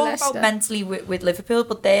we talk Leicester about mentally with Liverpool,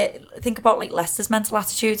 but think about Leicester's mental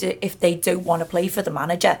attitude if they don't want to play for the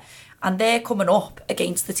manager, and they're coming up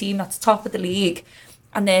against the team that's top of the league,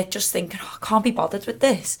 and they're just thinking, oh, I can't be bothered with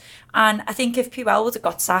this. And I think if Puel would have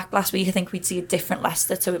got sacked last week, I think we'd see a different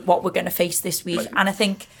Leicester to what we're going to face this week. And I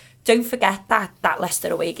think, don't forget that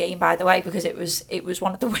Leicester away game, by the way, because it was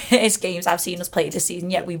one of the worst games I've seen us play this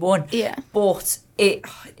season, yet we won. Yeah. But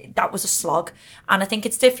that was a slog. And I think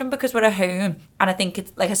it's different because we're at home. And I think,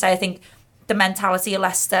 it's, like I say, I think the mentality of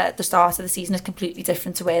Leicester at the start of the season is completely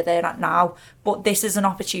different to where they're at now. But this is an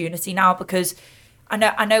opportunity now, because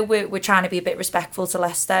I know we're trying to be a bit respectful to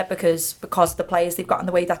Leicester because of the players they've got and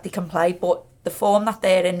the way that they can play, but the form that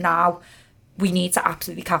they're in now, we need to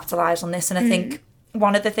absolutely capitalise on this. And I think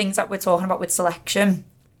one of the things that we're talking about with selection,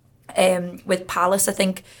 with Palace, I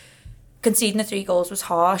think conceding the 3 goals was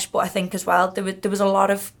harsh, but I think as well there was a lot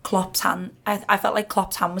of Klopp's hand. I felt like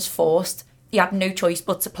Klopp's hand was forced. He had no choice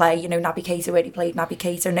but to play, Naby Keita where he played Naby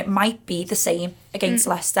Keita, and it might be the same against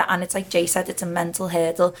Leicester. And it's like Jay said, it's a mental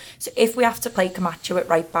hurdle. So if we have to play Camacho at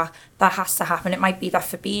right back, that has to happen. It might be that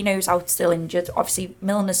Fabinho's out still injured. Obviously,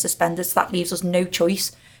 Milner's suspended, so that leaves us no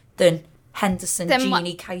choice than Henderson,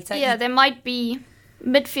 Gini, Keita. Yeah, there might be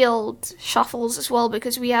midfield shuffles as well,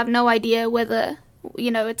 because we have no idea whether,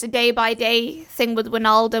 it's a day-by-day thing with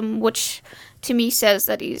Wijnaldum, which to me says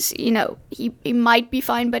that he's, he might be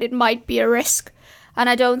fine, but it might be a risk. And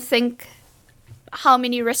I don't think how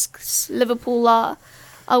many risks Liverpool are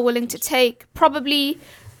willing to take. Probably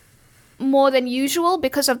more than usual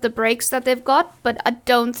because of the breaks that they've got, but I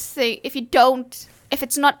don't think, if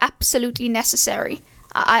it's not absolutely necessary,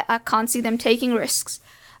 I can't see them taking risks.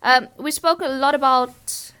 We spoke a lot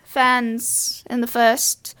about fans in the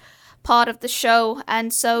first part of the show,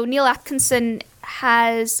 and so Neil Atkinson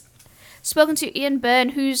has spoken to Ian Byrne,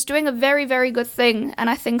 who's doing a very, very good thing, and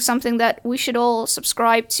I think something that we should all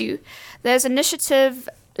subscribe to. There's an initiative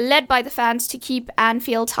led by the fans to keep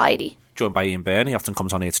Anfield tidy. Joined by Ian Byrne. He often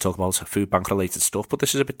comes on here to talk about food bank related stuff, but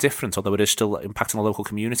this is a bit different, although it is still impacting the local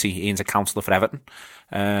community. Ian's a councillor for Everton,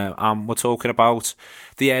 and we're talking about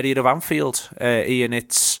the area of Anfield. Ian,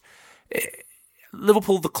 it's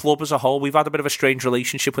Liverpool, the club as a whole, we've had a bit of a strange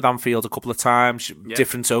relationship with Anfield a couple of times. Yeah.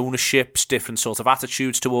 Different ownerships, different sort of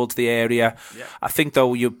attitudes towards the area. Yeah. I think,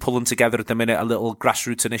 though, you're pulling together at the minute a little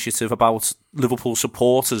grassroots initiative about Liverpool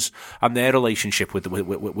supporters and their relationship with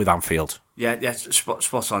Anfield. Yeah,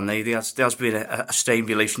 spot on. There's been a strained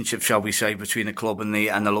relationship, shall we say, between the club and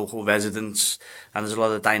the local residents, and there's a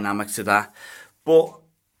lot of dynamic to that. But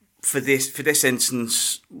for this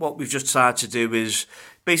instance, what we've just tried to do is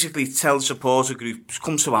basically tell the supporter groups,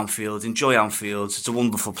 come to Anfield, enjoy Anfield, it's a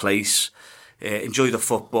wonderful place, enjoy the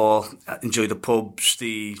football, enjoy the pubs,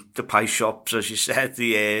 the pie shops, as you said,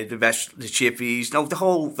 the chippies,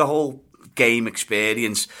 the whole game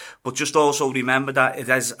experience, but just also remember that it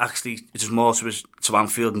is more to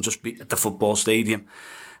Anfield than just be at the football stadium.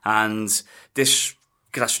 And this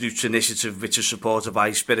grassroots initiative, which is supported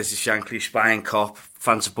by Spirit of Shankly, Spy Cop,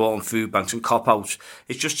 fan support on food banks and Cop Out,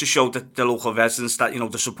 it's just to show that the local residents that,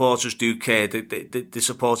 the supporters do care, the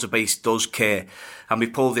supporter base does care. And we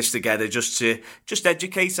pulled this together just to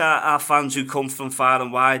educate our fans who come from far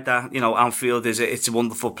and wide that, Anfield it's a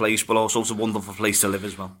wonderful place, but also it's a wonderful place to live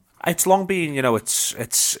as well. It's long been,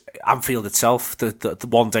 it's Anfield itself. The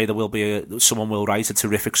one day there will be someone will write a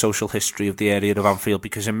terrific social history of the area of Anfield,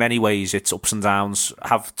 because in many ways its ups and downs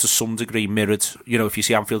have to some degree mirrored. If you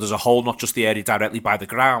see Anfield as a whole, not just the area directly by the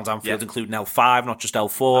ground, Anfield including L5, not just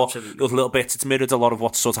L4. Absolutely. Those little bits. It's mirrored a lot of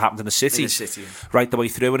what sort of happened in the city, right the way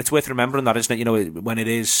through. And it's worth remembering that, isn't it? When it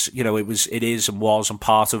is, it is and was, and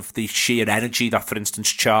part of the sheer energy that, for instance,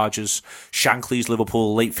 Chargers, Shankly's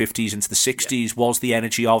Liverpool, late 50s into the 60s was the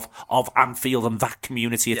energy of Anfield and that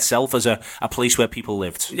community itself as a place where people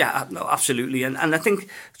lived. Yeah, no, absolutely. And I think,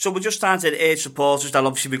 so we're just starting to urge supporters that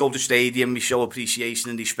obviously we go to the stadium, we show appreciation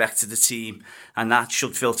and respect to the team, and that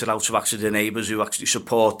should filter out to actually the neighbours who actually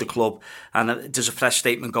support the club. And there's a press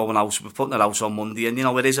statement going out, so we're putting it out on Monday, and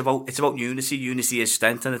it's about unity. Unity is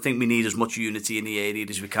strength, and I think we need as much unity in the area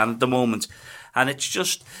as we can at the moment. And it's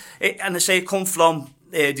just, and I say it come from,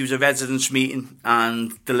 there was a residents meeting,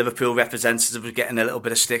 and the Liverpool representative was getting a little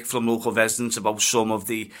bit of stick from local residents about some of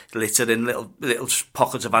the littering, little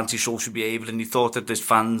pockets of antisocial behaviour, and he thought that as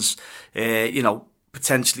fans,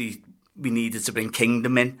 potentially we needed to bring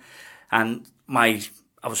Kingdom in. And I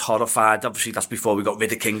was horrified. Obviously, that's before we got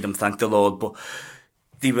rid of Kingdom, thank the Lord, but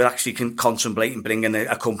they were actually contemplating bringing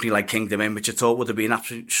a company like Kingdom in, which I thought would have been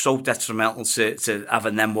absolutely so detrimental to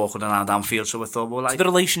having them walking around Anfield. So I thought, well, so the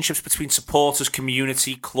relationships between supporters,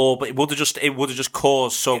 community, club, it would have just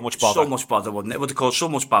caused so much bother. So much bother, wouldn't it? It would have caused so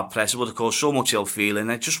much bad press. It would have caused so much ill feeling.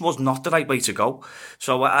 It just was not the right way to go.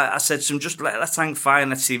 So I said to them, let's hang fire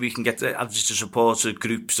and let's see if we can get the supporter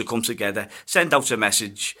groups to come together, send out a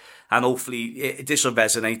message. and hopefully this will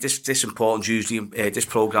resonate. This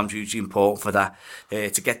program's usually important for that,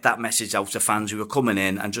 to get that message out to fans who are coming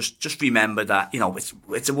in, and just remember that, you know,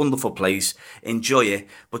 it's a wonderful place, enjoy it,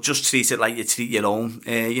 but just treat it like you treat your own,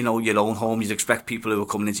 your own home. You'd expect people who are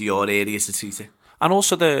coming into your area to treat it. And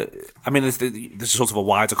also there's sort of a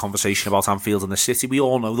wider conversation about Anfield and the city. We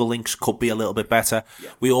all know the links could be a little bit better.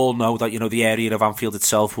 Yeah. We all know that, you know, the area of Anfield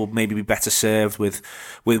itself will maybe be better served with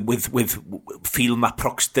feeling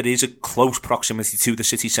that there is a close proximity to the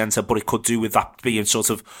city centre, but it could do with that being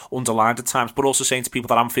sort of underlined at times. But also saying to people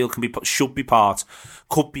that Anfield could be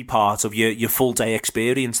part of your full day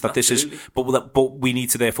experience. That Absolutely. This is, but we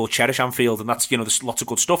need to therefore cherish Anfield, and that's, you know, there's lots of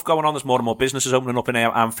good stuff going on. There's more and more businesses opening up in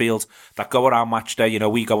Anfield that go around match day. You know,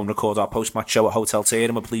 we go and record our post-match show at Hotel Tier,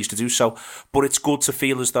 and we're pleased to do so. But it's good to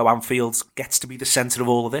feel as though Anfield gets to be the centre of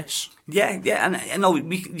all of this. Yeah, and I know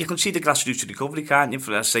you can see the grassroots recovery, can't you?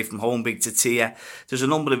 From home big to tier, there's a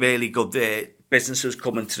number of really good businesses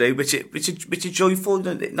coming through, which is joyful.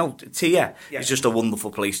 No, tier is just a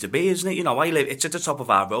wonderful place to be, isn't it? You know, it's at the top of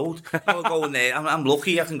our road. I'm going there. I'm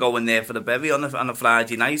lucky I can go in there for the bevy on a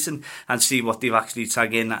Friday night and see what they've actually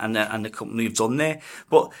tagged in and the company have done there.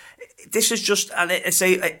 But this is just, and I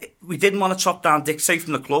say, we didn't want to top down dictate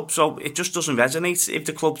from the club, so it just doesn't resonate if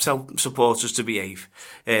the club tell supporters to behave.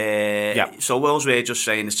 So all we're just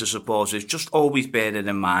saying is to supporters, just always bear it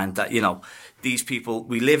in mind that, you know, these people,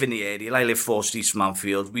 we live in the area. I live 4 streets from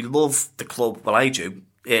Anfield. We love the club. Well, I do.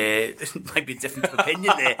 It might be a different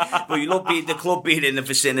opinion there, but you love the club being in the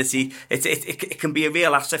vicinity. It can be a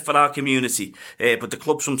real asset for our community, but the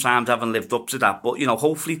club sometimes haven't lived up to that. But, you know,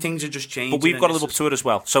 hopefully things are just changing. But we've got to live up to it as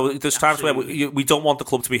well. So there's times where we don't want the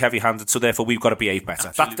club to be heavy-handed, so therefore we've got to behave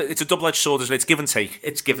better. It's a double-edged sword, isn't it? It's give and take.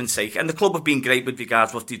 It's give and take, and the club have been great with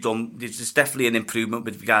regards to what they've done. There's definitely an improvement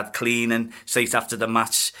with regard to cleaning straight after the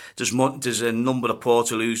match. There's a number of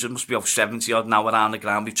Portaloos, there must be over 70 odd now around the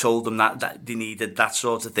ground. We've told them that they needed that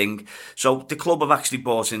sort of thing. So the club have actually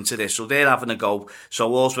bought into this, so they're having a go.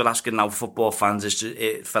 So all we're asking now football fans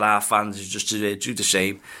is for our fans is just to do the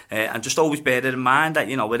same, and just always bear it in mind that,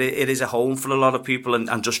 you know, it is a home for a lot of people,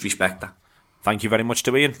 and just respect that. Thank you very much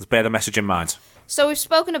to Ian. Let's bear the message in mind. So we've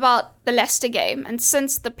spoken about the Leicester game, and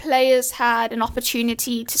since the players had an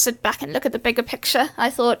opportunity to sit back and look at the bigger picture, I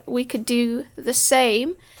thought we could do the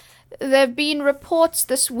same. There have been reports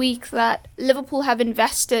this week that Liverpool have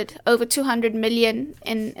invested over 200 million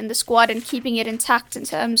in the squad and keeping it intact in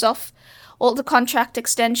terms of all the contract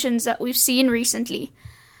extensions that we've seen recently.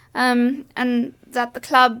 And that the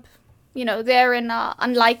club, you know, therein are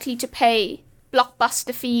unlikely to pay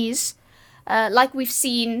blockbuster fees like we've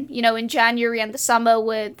seen, you know, in January and the summer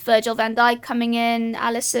with Virgil van Dijk coming in,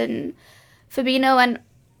 Alisson, Fabinho, and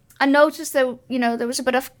I noticed there was a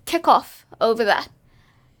bit of kick-off over that.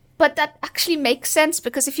 But that actually makes sense,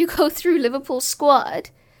 because if you go through Liverpool's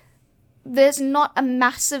squad, there's not a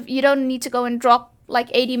massive... You don't need to go and drop like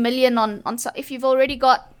 80 million on if you've already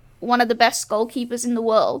got one of the best goalkeepers in the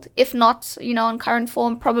world, if not, you know, on current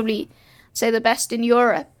form, probably say the best in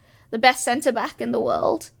Europe, the best centre-back in the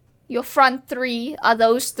world. Your front three are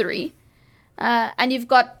those three. And you've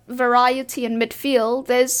got variety in midfield.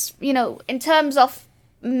 There's, you know, in terms of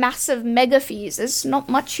massive mega fees, there's not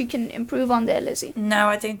much you can improve on there, Lizzie. No,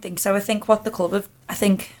 I don't think so. I think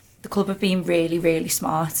the club have been really, really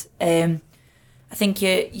smart. I think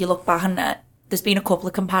you look back and there's been a couple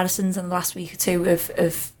of comparisons in the last week or two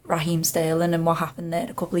of Raheem Sterling and what happened there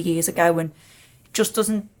a couple of years ago, and it just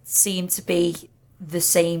doesn't seem to be the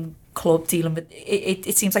same club dealing with it.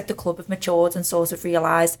 It seems like the club have matured and sort of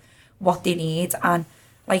realised what they need, and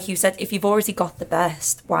like you said, if you've already got the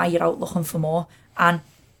best, why are you out looking for more? And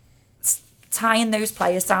tying those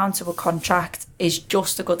players down to a contract is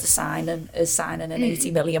just as good a signing as signing an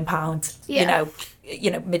 £80 million, you know,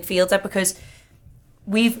 midfielder, because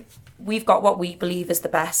we've got what we believe is the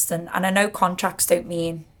best, and I know contracts don't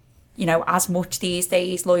mean, you know, as much these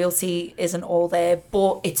days. Loyalty isn't all there,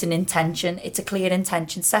 but it's an intention. It's a clear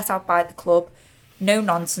intention set out by the club. No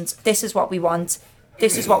nonsense. This is what we want.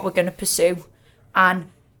 This is what we're going to pursue, and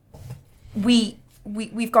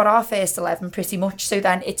we've got our first 11 pretty much, so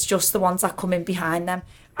then it's just the ones that come in behind them.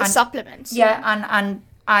 The supplements. Yeah, and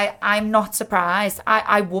I'm not surprised.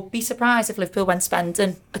 I would be surprised if Liverpool went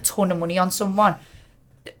spending a ton of money on someone.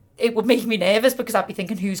 It would make me nervous, because I'd be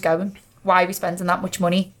thinking, who's going? Why are we spending that much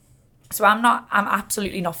money? So I'm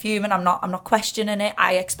absolutely not fuming. I'm not questioning it.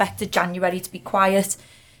 I expected January to be quiet.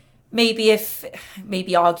 Maybe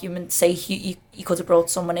argument's sake, you could have brought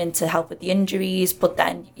someone in to help with the injuries, but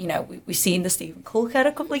then, you know, we've seen the Stephen Culker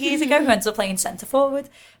a couple of years ago who ends up playing centre forward.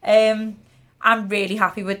 I'm really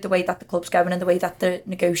happy with the way that the club's going and the way that they're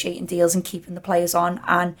negotiating deals and keeping the players on.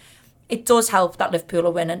 And it does help that Liverpool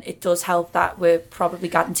are winning. It does help that we're probably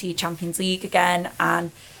guaranteed Champions League again,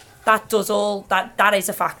 and that does all that is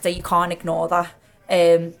a factor. You can't ignore that.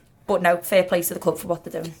 But no, fair play to the club for what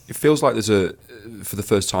they're doing. It feels like for the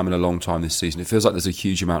first time in a long time this season, it feels like there's a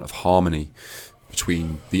huge amount of harmony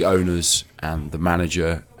between the owners and the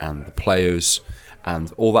manager and the players,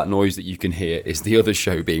 and all that noise that you can hear is the other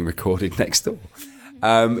show being recorded next door.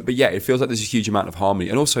 But yeah, it feels like there's a huge amount of harmony.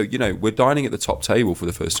 And also, we're dining at the top table for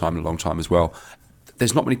the first time in a long time as well.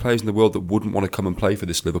 There's not many players in the world that wouldn't want to come and play for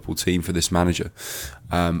this Liverpool team, for this manager.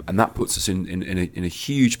 And that puts us in a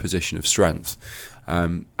huge position of strength.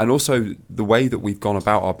 And also the way that we've gone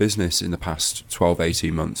about our business in the past 12,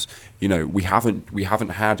 18 months, we haven't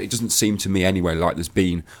had, it doesn't seem to me anyway, like there's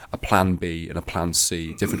been a plan B and a plan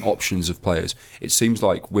C, different options of players. It seems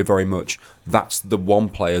like we're very much, that's the one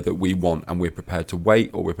player that we want, and we're prepared to wait,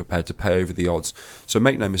 or we're prepared to pay over the odds. So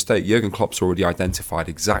make no mistake, Jurgen Klopp's already identified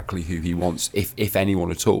exactly who he wants, if anyone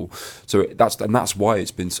at all. So that's why it's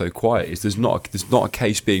been so quiet. Is there's not a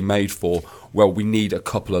case being made for, well, we need a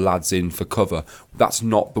couple of lads in for cover. That's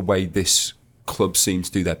not the way this club seem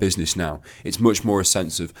to do their business now. It's much more a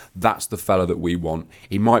sense of, that's the fella that we want.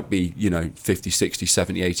 He might be 50, 60,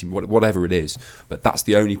 70, 80, whatever it is, but that's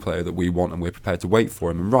the only player that we want, and we're prepared to wait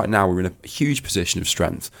for him. And right now we're in a huge position of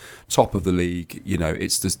strength, top of the league.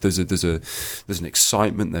 There's an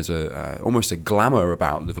excitement, there's almost a glamour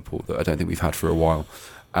about Liverpool that I don't think we've had for a while.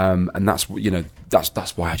 And that's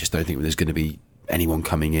why I just don't think there's going to be anyone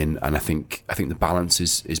coming in, and I think the balance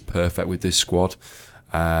is perfect with this squad.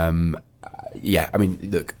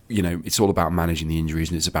 Look, it's all about managing the injuries,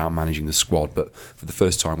 and it's about managing the squad. But for the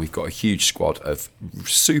first time, we've got a huge squad of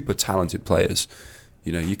super talented players.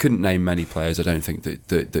 You couldn't name many players, I don't think,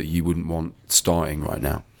 that you wouldn't want starting right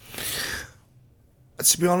now.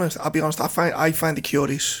 To be honest, I find it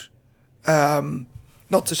curious.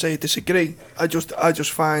 Not to say I disagree. I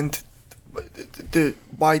just find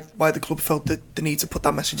why the club felt the need to put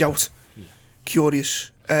that message out.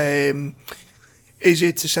 Curious. Is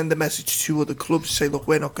it to send a message to other clubs to say, look,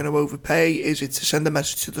 we're not going to overpay? Is it to send a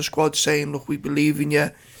message to the squad saying, look, we believe in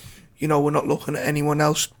you, we're not looking at anyone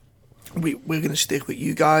else, we're going to stick with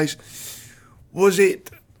you guys? Was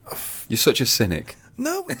it... You're such a cynic.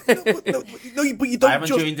 No, but you don't. I haven't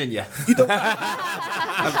joined in yet. You don't.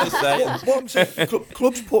 I'm just saying. What I'm saying,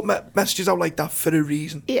 clubs put messages out like that for a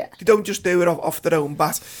reason. Yeah. They don't just do it off their own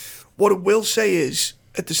bat. What I will say is,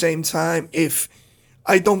 at the same time, if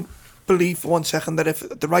I don't believe for 1 second that if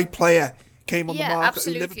the right player came on the market,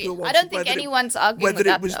 absolutely. Liverpool wanted, I don't think anyone's arguing whether with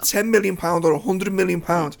that, it was though. £10 million or £100 million,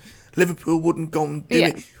 Liverpool wouldn't go and do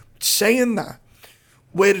it. Saying that,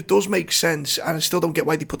 where it does make sense, and I still don't get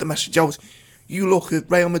why they put the message out, you look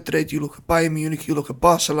at Real Madrid, you look at Bayern Munich, you look at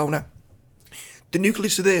Barcelona, the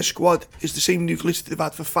nucleus of their squad is the same nucleus they've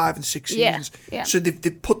had for 5 and 6 seasons. Yeah. So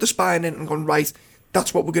they've put the spine in and gone, right,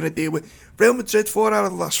 that's what we're going to deal with. Real Madrid, 4 out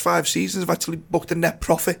of the last 5 seasons, have actually booked a net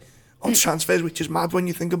profit on transfers, which is mad when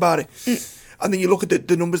you think about it. And then you look at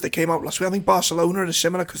the numbers that came out last week. I think Barcelona are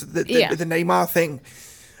similar because of the Neymar thing.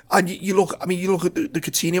 And you look at the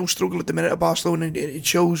Coutinho struggle at the minute at Barcelona, and it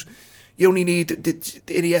shows you only need the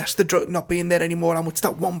Iniesta not being there anymore, and much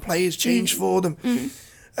that one player's changed for them.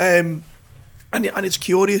 And it's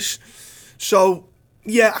curious. So,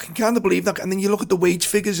 yeah, I can kind of believe that. And then you look at the wage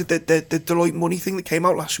figures, the Deloitte money thing that came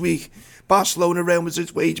out last week. Barcelona, Real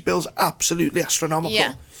Madrid's wage bills, absolutely astronomical.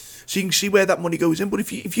 Yeah. So you can see where that money goes in. But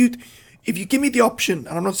if you give me the option,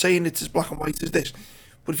 and I'm not saying it's as black and white as this,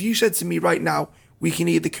 but if you said to me right now, we can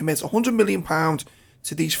either commit £100 million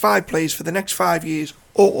to these 5 players for the next 5 years,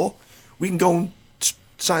 or we can go and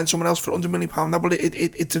sign someone else for £100 million.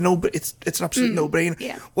 It's an absolute no-brainer.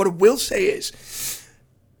 Yeah. What I will say is,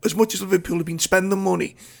 as much as Liverpool have been spending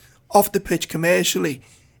money off the pitch commercially,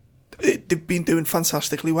 they've been doing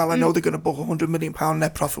fantastically well. I know they're going to book £100 million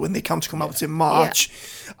net profit when the accounts come out in March.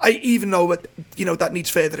 Yeah. I even know that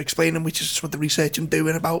needs further explaining, which is what the research I'm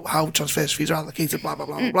doing about how transfer fees are allocated, blah blah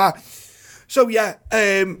blah blah blah. So yeah,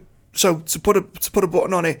 so to put a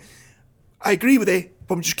button on it, I agree with it,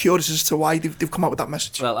 but I'm just curious as to why they've come out with that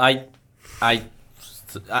message. Well, I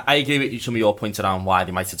agree with some of your points around why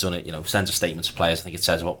they might have done it. Sends a statement to players. I think it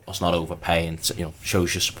says about us not overpaying.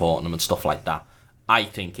 Shows you're supporting them and stuff like that. I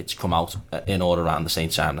think it's come out in or around the same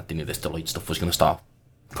time that this Deloitte stuff was going to start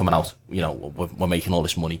coming out. We're making all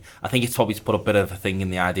this money. I think it's probably to put a bit of a thing in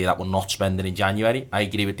the idea that we're not spending in January. I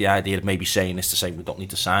agree with the idea of maybe saying this to say we don't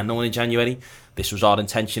need to sign no one in January. This was our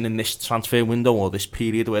intention in this transfer window or this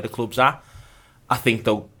period where the club's at. I think,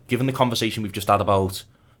 though, given the conversation we've just had about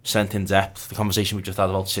strength in depth, the conversation we've just had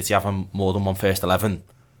about City having more than one first 11,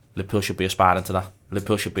 Liverpool should be aspiring to that.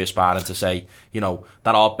 Liverpool should be aspiring to say, that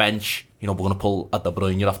our bench, we're going to pull a De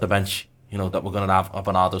Bruyne off the bench, that we're going to have a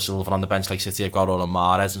Bernardo Silva on the bench like City have got, or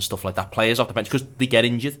Mahrez and stuff like that. Players off the bench because they get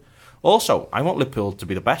injured. Also, I want Liverpool to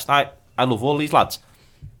be the best. I love all these lads.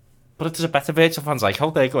 But if there's a better Virgil van Dijk, how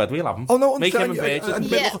dare go ahead, we'll have him. Oh, no, make him a Virgil.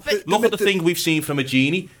 Look at the thing we've seen from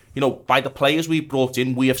Agini. By the players we brought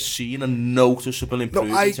in, we have seen a noticeable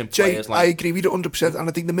improvement in players. I agree with you 100%, and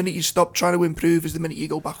I think the minute you stop trying to improve is the minute you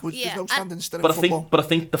go backwards. There's no standing still in football. But I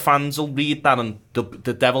think the fans will read that, and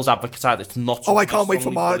the devil's advocate side, it's not... I can't wait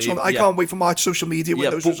for March. I can't wait for March social media when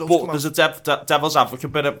those results come out. There's a devil's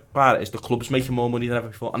advocate bit about it, is the club's making more money than ever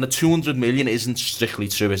before. And the 200 million isn't strictly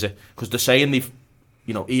true, is it? Because they're saying they've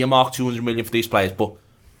earmarked 200 million for these players, but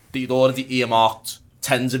they'd already earmarked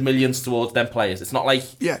tens of millions towards them players. It's not like...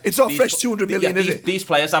 Yeah, it's not fresh 200 million, is it? These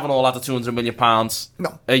players haven't all had a 200 million pounds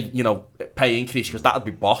pay increase, because that would be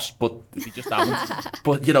boss, but they just haven't.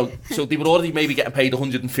 But, so they were already maybe getting paid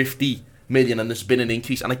 150 million, and there's been an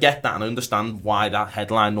increase, and I get that, and I understand why that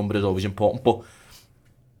headline number is always important, but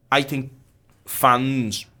I think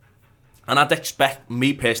fans, and I expect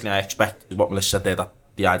what Melissa said there, that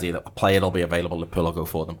the idea that a player will be available, Liverpool will go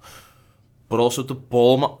for them. But also the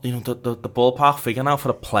ballpark figure now for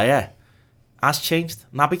a player has changed.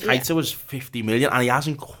 Naby Keita was 50 million, and he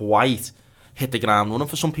hasn't quite hit the ground running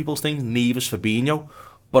for some people's things. Neither's Fabinho.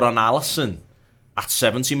 But an Alisson at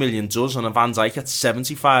 70 million does, and a Van Dijk at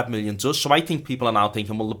 75 million does. So I think people are now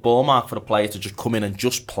thinking, well, the ballpark for a player to just come in and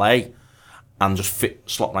just play and just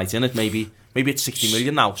slot right in it, maybe it's 60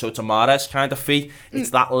 million now. So it's a Mahrez kind of fee. It's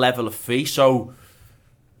that level of fee. So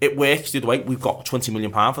it works the other way. We've got £20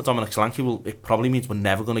 million for Dominic Solanke. Well, it probably means we're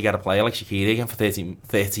never going to get a player like Shaqiri again for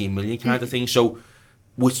 13 million kind of thing. So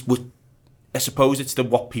I suppose it's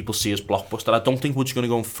what people see as blockbuster. I don't think we're just going to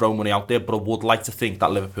go and throw money out there, but I would like to think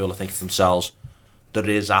that Liverpool are thinking to themselves, there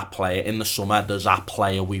is that player in the summer, there's that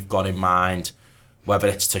player we've got in mind, whether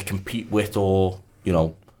it's to compete with or,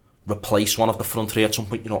 replace one of the front three at some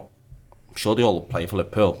point. I'm sure they all play for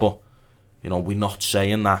Liverpool, but, we're not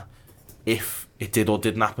saying that if it did or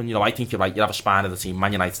didn't happen. I think you're right. You have a spine of the team.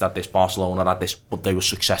 Man United had this, Barcelona had this, but they were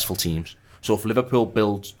successful teams. So if Liverpool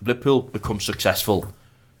becomes successful,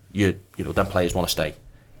 then players want to stay.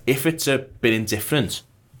 If it's a bit indifferent,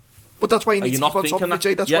 but that's why you need to keep on top of it,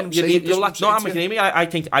 Jay. That's what I'm saying. I'm agreeing with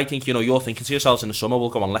you. I think you're thinking to yourselves in the summer, we'll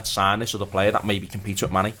go on, let's sign this other player that maybe competes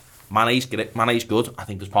with Mane. Mane's good. I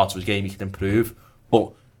think there's parts of his game he can improve.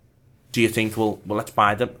 But do you think, well, let's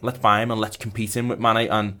buy him and let's compete in with Mane,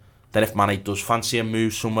 and then if Mane does fancy a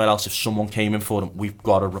move somewhere else, if someone came in for him, we've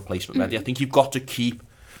got a replacement ready. I think you've got to keep...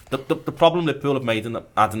 The problem Liverpool have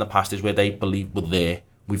had in the past is where they believe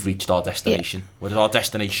we've reached our destination. Whereas our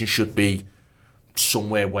destination should be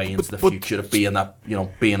somewhere way into the future of being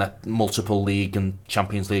a multiple league and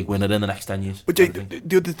Champions League winner in the next 10 years. But Jay,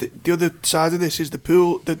 the other side of this is the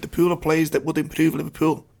pool of players that would improve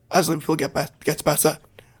Liverpool as Liverpool gets better.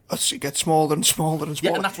 It gets smaller and smaller and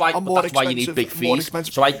smaller. Yeah, and that's why you need big fees.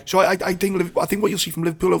 So I think what you'll see from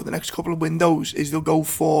Liverpool over the next couple of windows is they'll go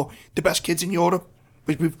for the best kids in Europe,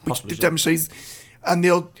 which we've demonstrated, and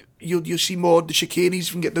you'll see more the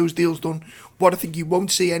Shaqiris can get those deals done. What I think you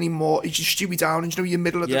won't see anymore is your Stewie Downings, your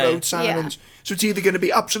middle of the road signings. So it's either going to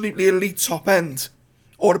be absolutely elite top end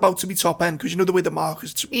or about to be top end, because the way the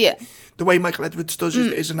markets, the way Michael Edwards does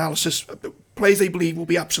his analysis, players they believe will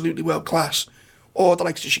be absolutely world class, or the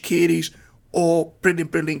likes of Shaqiris, or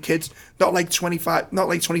brilliant kids, not like 26,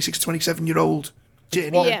 27-year-old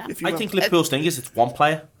Jenny. I think Liverpool's thing is it's one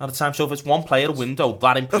player at a time. So if it's one player a window,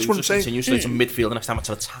 that improves it continuously to midfield the next time it's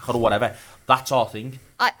an attack or whatever. That's our thing.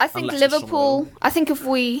 I think Liverpool, I think if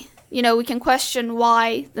we can question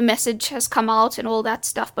why the message has come out and all that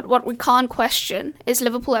stuff, but what we can't question is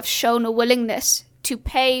Liverpool have shown a willingness to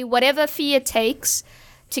pay whatever fee it takes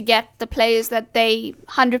to get the players that they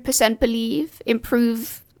 100% believe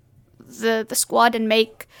improve the squad and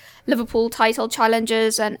make Liverpool title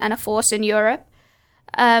challengers and a force in Europe.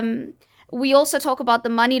 We also talk about the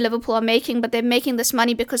money Liverpool are making, but they're making this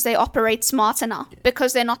money because they operate smarter now,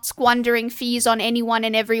 because they're not squandering fees on anyone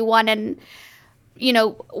and everyone and,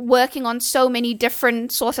 working on so many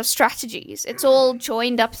different sort of strategies. It's all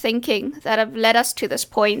joined up thinking that have led us to this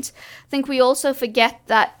point. I think we also forget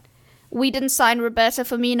that we didn't sign Roberto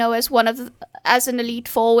Firmino as an elite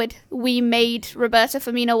forward. We made Roberto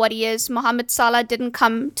Firmino what he is. Mohamed Salah didn't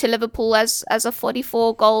come to Liverpool as a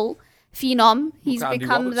 44-goal phenom. He's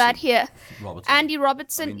become that here. Andy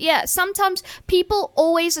Robertson. Yeah, sometimes people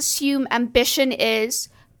always assume ambition is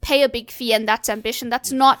pay a big fee and that's ambition.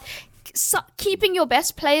 That's not. Keeping your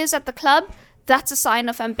best players at the club, that's a sign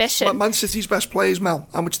of ambition. Man City's best players, Mel,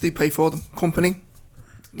 how much do they pay for them? Company?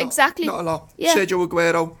 exactly. Not a lot. Yeah. Sergio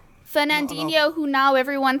Aguero. Fernandinho, who now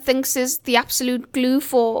everyone thinks is the absolute glue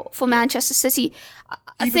for Manchester City.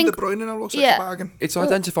 I Even think De Bruyne now looks like a bargain. It's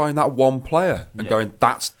identifying that one player and going,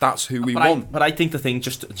 that's who we But want. I think the thing,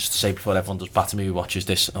 just to say before everyone does batter me who watches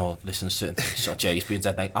this or listens to it, so Jay's being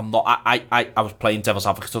dead, I'm not. I was playing devil's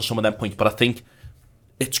advocate on some of them points, but I think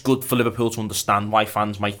it's good for Liverpool to understand why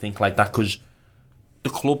fans might think like that, because the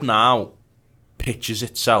club now pitches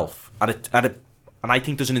itself, and I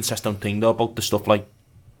think there's an interesting thing though about the stuff like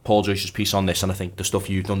Paul Joyce's piece on this, and I think the stuff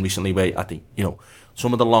you've done recently, where I think, you know,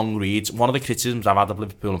 some of the long reads, one of the criticisms I've had of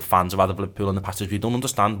Liverpool and fans have had of Liverpool in the past is we don't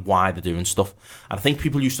understand why they're doing stuff. And I think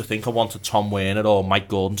people used to think I wanted Tom Werner or Mike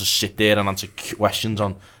Gordon to sit there and answer questions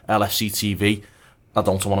on LFC TV. I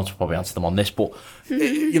don't want them to probably answer them on this, but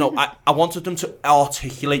you know, I wanted them to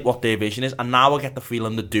articulate what their vision is, and now I get the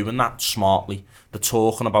feeling they're doing that smartly. They're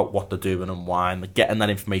talking about what they're doing and why, and they're getting that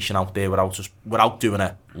information out there without doing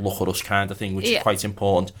a look at us kind of thing, which is quite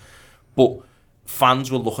important. But fans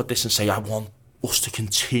will look at this and say, I want us to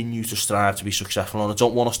continue to strive to be successful, and I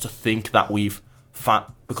don't want us to think that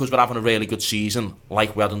because we're having a really good season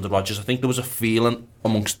like we had under Rodgers. I think there was a feeling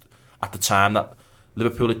amongst at the time that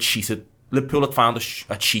Liverpool had cheated. Liverpool had found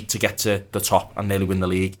a cheat to get to the top and nearly win the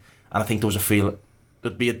league, and I think there was a feeling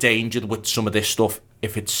there'd be a danger with some of this stuff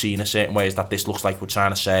if it's seen a certain way, is that this looks like we're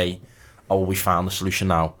trying to say, oh, we found the solution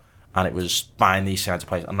now, and it was buying these kinds of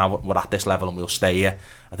players, and now we're at this level and we'll stay here.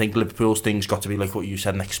 I think Liverpool's thing's got to be like what you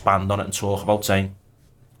said and expand on it and talk about saying,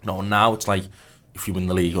 no, now it's like, if you win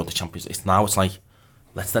the league or the Champions League, it's like,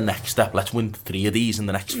 let's the next step, let's win 3 of these in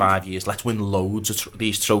the next 5 years, let's win loads of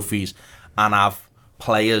these trophies and have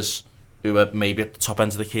players who are maybe at the top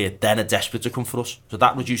end of the tier then are desperate to come for us. So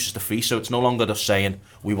that reduces the fee, so it's no longer just saying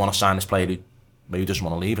we want to sign this player who maybe doesn't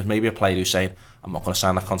want to leave. It's maybe a player who's saying, I'm not going to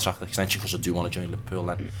sign that contract extension because I do want to join Liverpool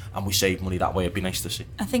then, and we save money that way. It'd be nice to see.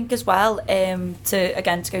 I think as well,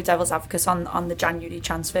 to go devil's advocate on the January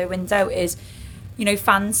transfer window is, you know,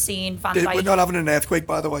 fans seeing Van Dijk. We're not having an earthquake,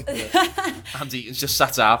 by the way. Andy Eaton's just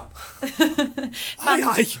sat out.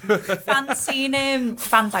 Hi. Fans seeing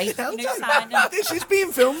Van Dijk, you know, signing. This is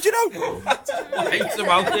being filmed, you know. Hates them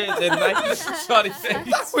out there, didn't they? Sorry,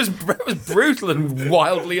 that was brutal and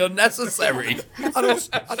wildly unnecessary.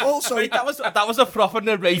 And also Wait, that was a proper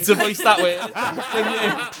narrator voice that way.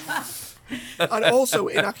 and also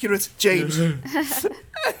inaccurate, James.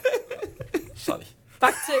 Sorry.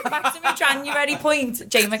 Back to my January point,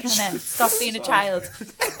 Jay McKenna, stop being a child.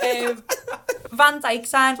 Van Dijk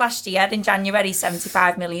signed last year in January,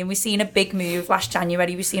 75 million. We've seen a big move last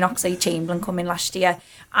January. We've seen Oxlade-Chamberlain come in last year.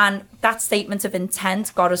 And that statement of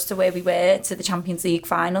intent got us to where we were, to the Champions League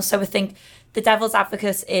final. So I think the devil's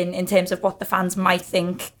advocate in terms of what the fans might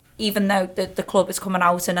think, even though the club is coming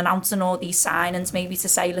out and announcing all these signings, maybe to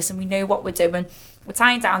say, listen, we know what we're doing. We're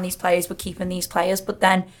tying down these players, we're keeping these players. But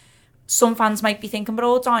then some fans might be thinking, but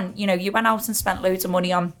hold on, you know, you went out and spent loads of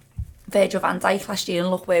money on Virgil van Dijk last year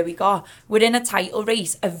and look where we got. We're in a title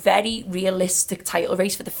race, a very realistic title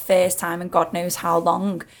race for the first time in God knows how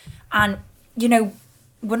long. And, you know,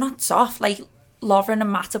 we're not soft. Like, Lovren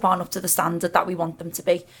and Matip aren't up to the standard that we want them to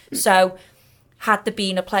be. So had there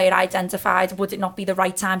been a player identified, would it not be the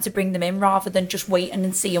right time to bring them in rather than just waiting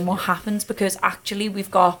and seeing what happens? Because actually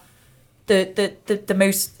we've got the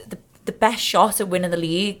best shot at winning the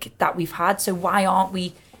league that we've had. So why aren't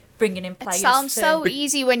we bringing in players? It sounds so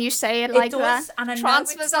easy when you say it like does, that. and I know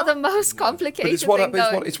Transfers are the most complicated thing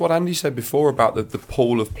going. It's what Andy said before about the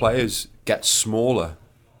pool of players gets smaller.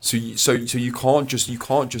 So you can't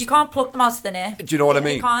pluck them out of thin air. Do you know what I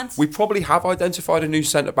mean? You can't. We probably have identified a new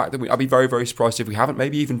centre back. I'd be very, very surprised if we haven't.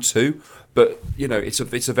 Maybe even 2. But you know, it's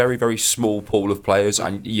a very, very small pool of players,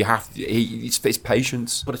 and you have to. It's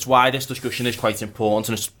patience. But it's why this discussion is quite important,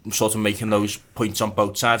 and it's sort of making those points on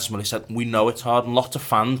both sides. Somebody said we know it's hard, and lots of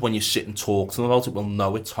fans, when you sit and talk to them about it, will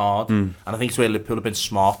know it's hard. And I think it's where Liverpool have been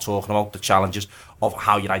smart talking about the challenges of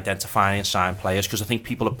how you're identifying and signing players, because I think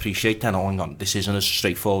people appreciate then, oh, hang on, this isn't as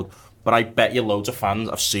straightforward. But I bet you loads of fans,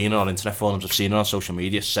 I've seen it on internet forums, I've seen it on social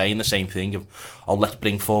media, saying the same thing of, oh, let's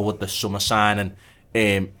bring forward the summer signing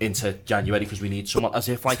into January because we need someone, as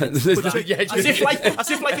if like it's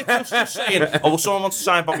just saying, oh, well, someone wants to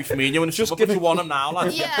sign Bobby Firmino and it's just give it one him now,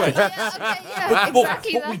 lads. But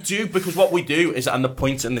we do, because what we do is, and the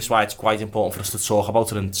point in this why it's quite important for us to talk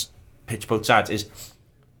about it and pitch both sides, is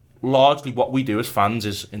largely what we do as fans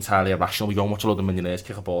is entirely irrational. We go and watch a load of millionaires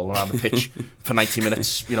kick a ball around the pitch for 90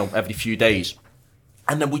 minutes, you know, every few days,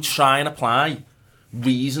 and then we try and apply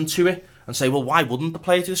reason to it and say, well, why wouldn't the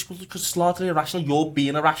player do this? Because it's largely irrational. You're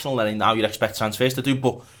being irrational, and now you expect transfers to do.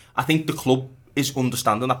 But I think the club is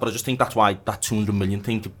understanding that, but I just think that's why that 200 million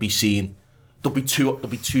thing could be seen there'll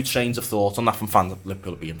be two trains of thought on that from fans.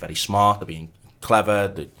 Liverpool are being very smart, they're being clever,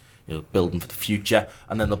 they're building for the future,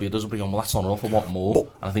 and then there'll be others who'll be going, well, that's not enough, I want more.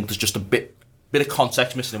 And I think there's just a bit of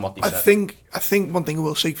context missing in what they said. I think one thing I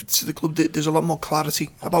will say to the club, there's a lot more clarity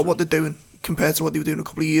about what they're doing compared to what they were doing a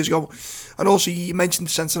couple of years ago. And also, you mentioned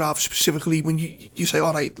the centre half specifically when you say,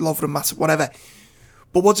 all right, Lovren, Matip, whatever.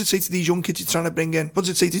 But what does it say to these young kids you're trying to bring in? What does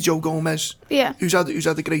it say to Joe Gomez? Yeah. Who's had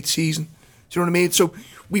a great season? Do you know what I mean? So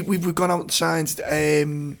we've gone out and signed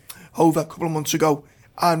Hove a couple of months ago,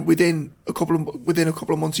 and within a couple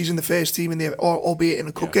of months he's in the first team in the, albeit in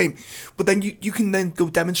a cup game. But then you can then go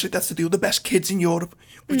demonstrate that to the other best kids in Europe.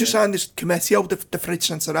 We've just signed this Committee out the French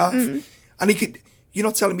centre half, and he could. You're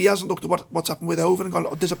not telling me he hasn't looked at what's happened with Hove and gone,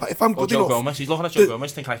 if I'm good Joe enough... Gomez, he's looking at Joe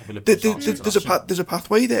Gomez, think I can be there's a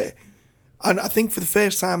pathway there. And I think for the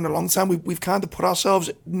first time in a long time, we've kind of put ourselves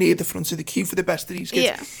near the front of the queue for the best of these kids.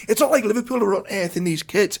 Yeah. It's not like Liverpool are unearthing these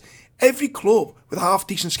kids. Every club with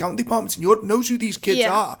half-decent scouting departments in Europe knows who these kids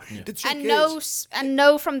are. Yeah. And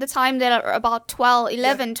know from the time they're about 12,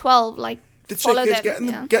 11, 12, like, follow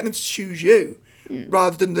them. Getting them to choose you,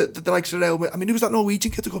 rather than the likes of Real Madrid. I mean, who was that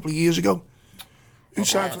Norwegian kid a couple of years ago? Who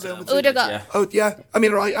signed for Real Madrid? Odegaard. Oh, yeah. I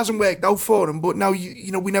mean, right, it hasn't worked out for him, but now,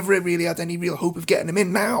 we never really had any real hope of getting him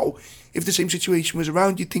in. Now, if the same situation was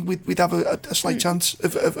around, you'd think we'd have a slight chance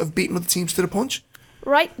of beating other teams to the punch.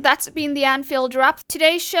 Right, that's been the Anfield Wrap.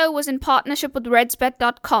 Today's show was in partnership with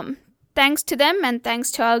RedsBet.com. Thanks to them and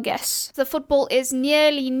thanks to our guests. The football is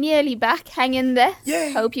nearly back. Hang in there.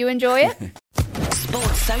 Yay. Hope you enjoy it.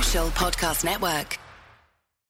 Sports Social Podcast Network.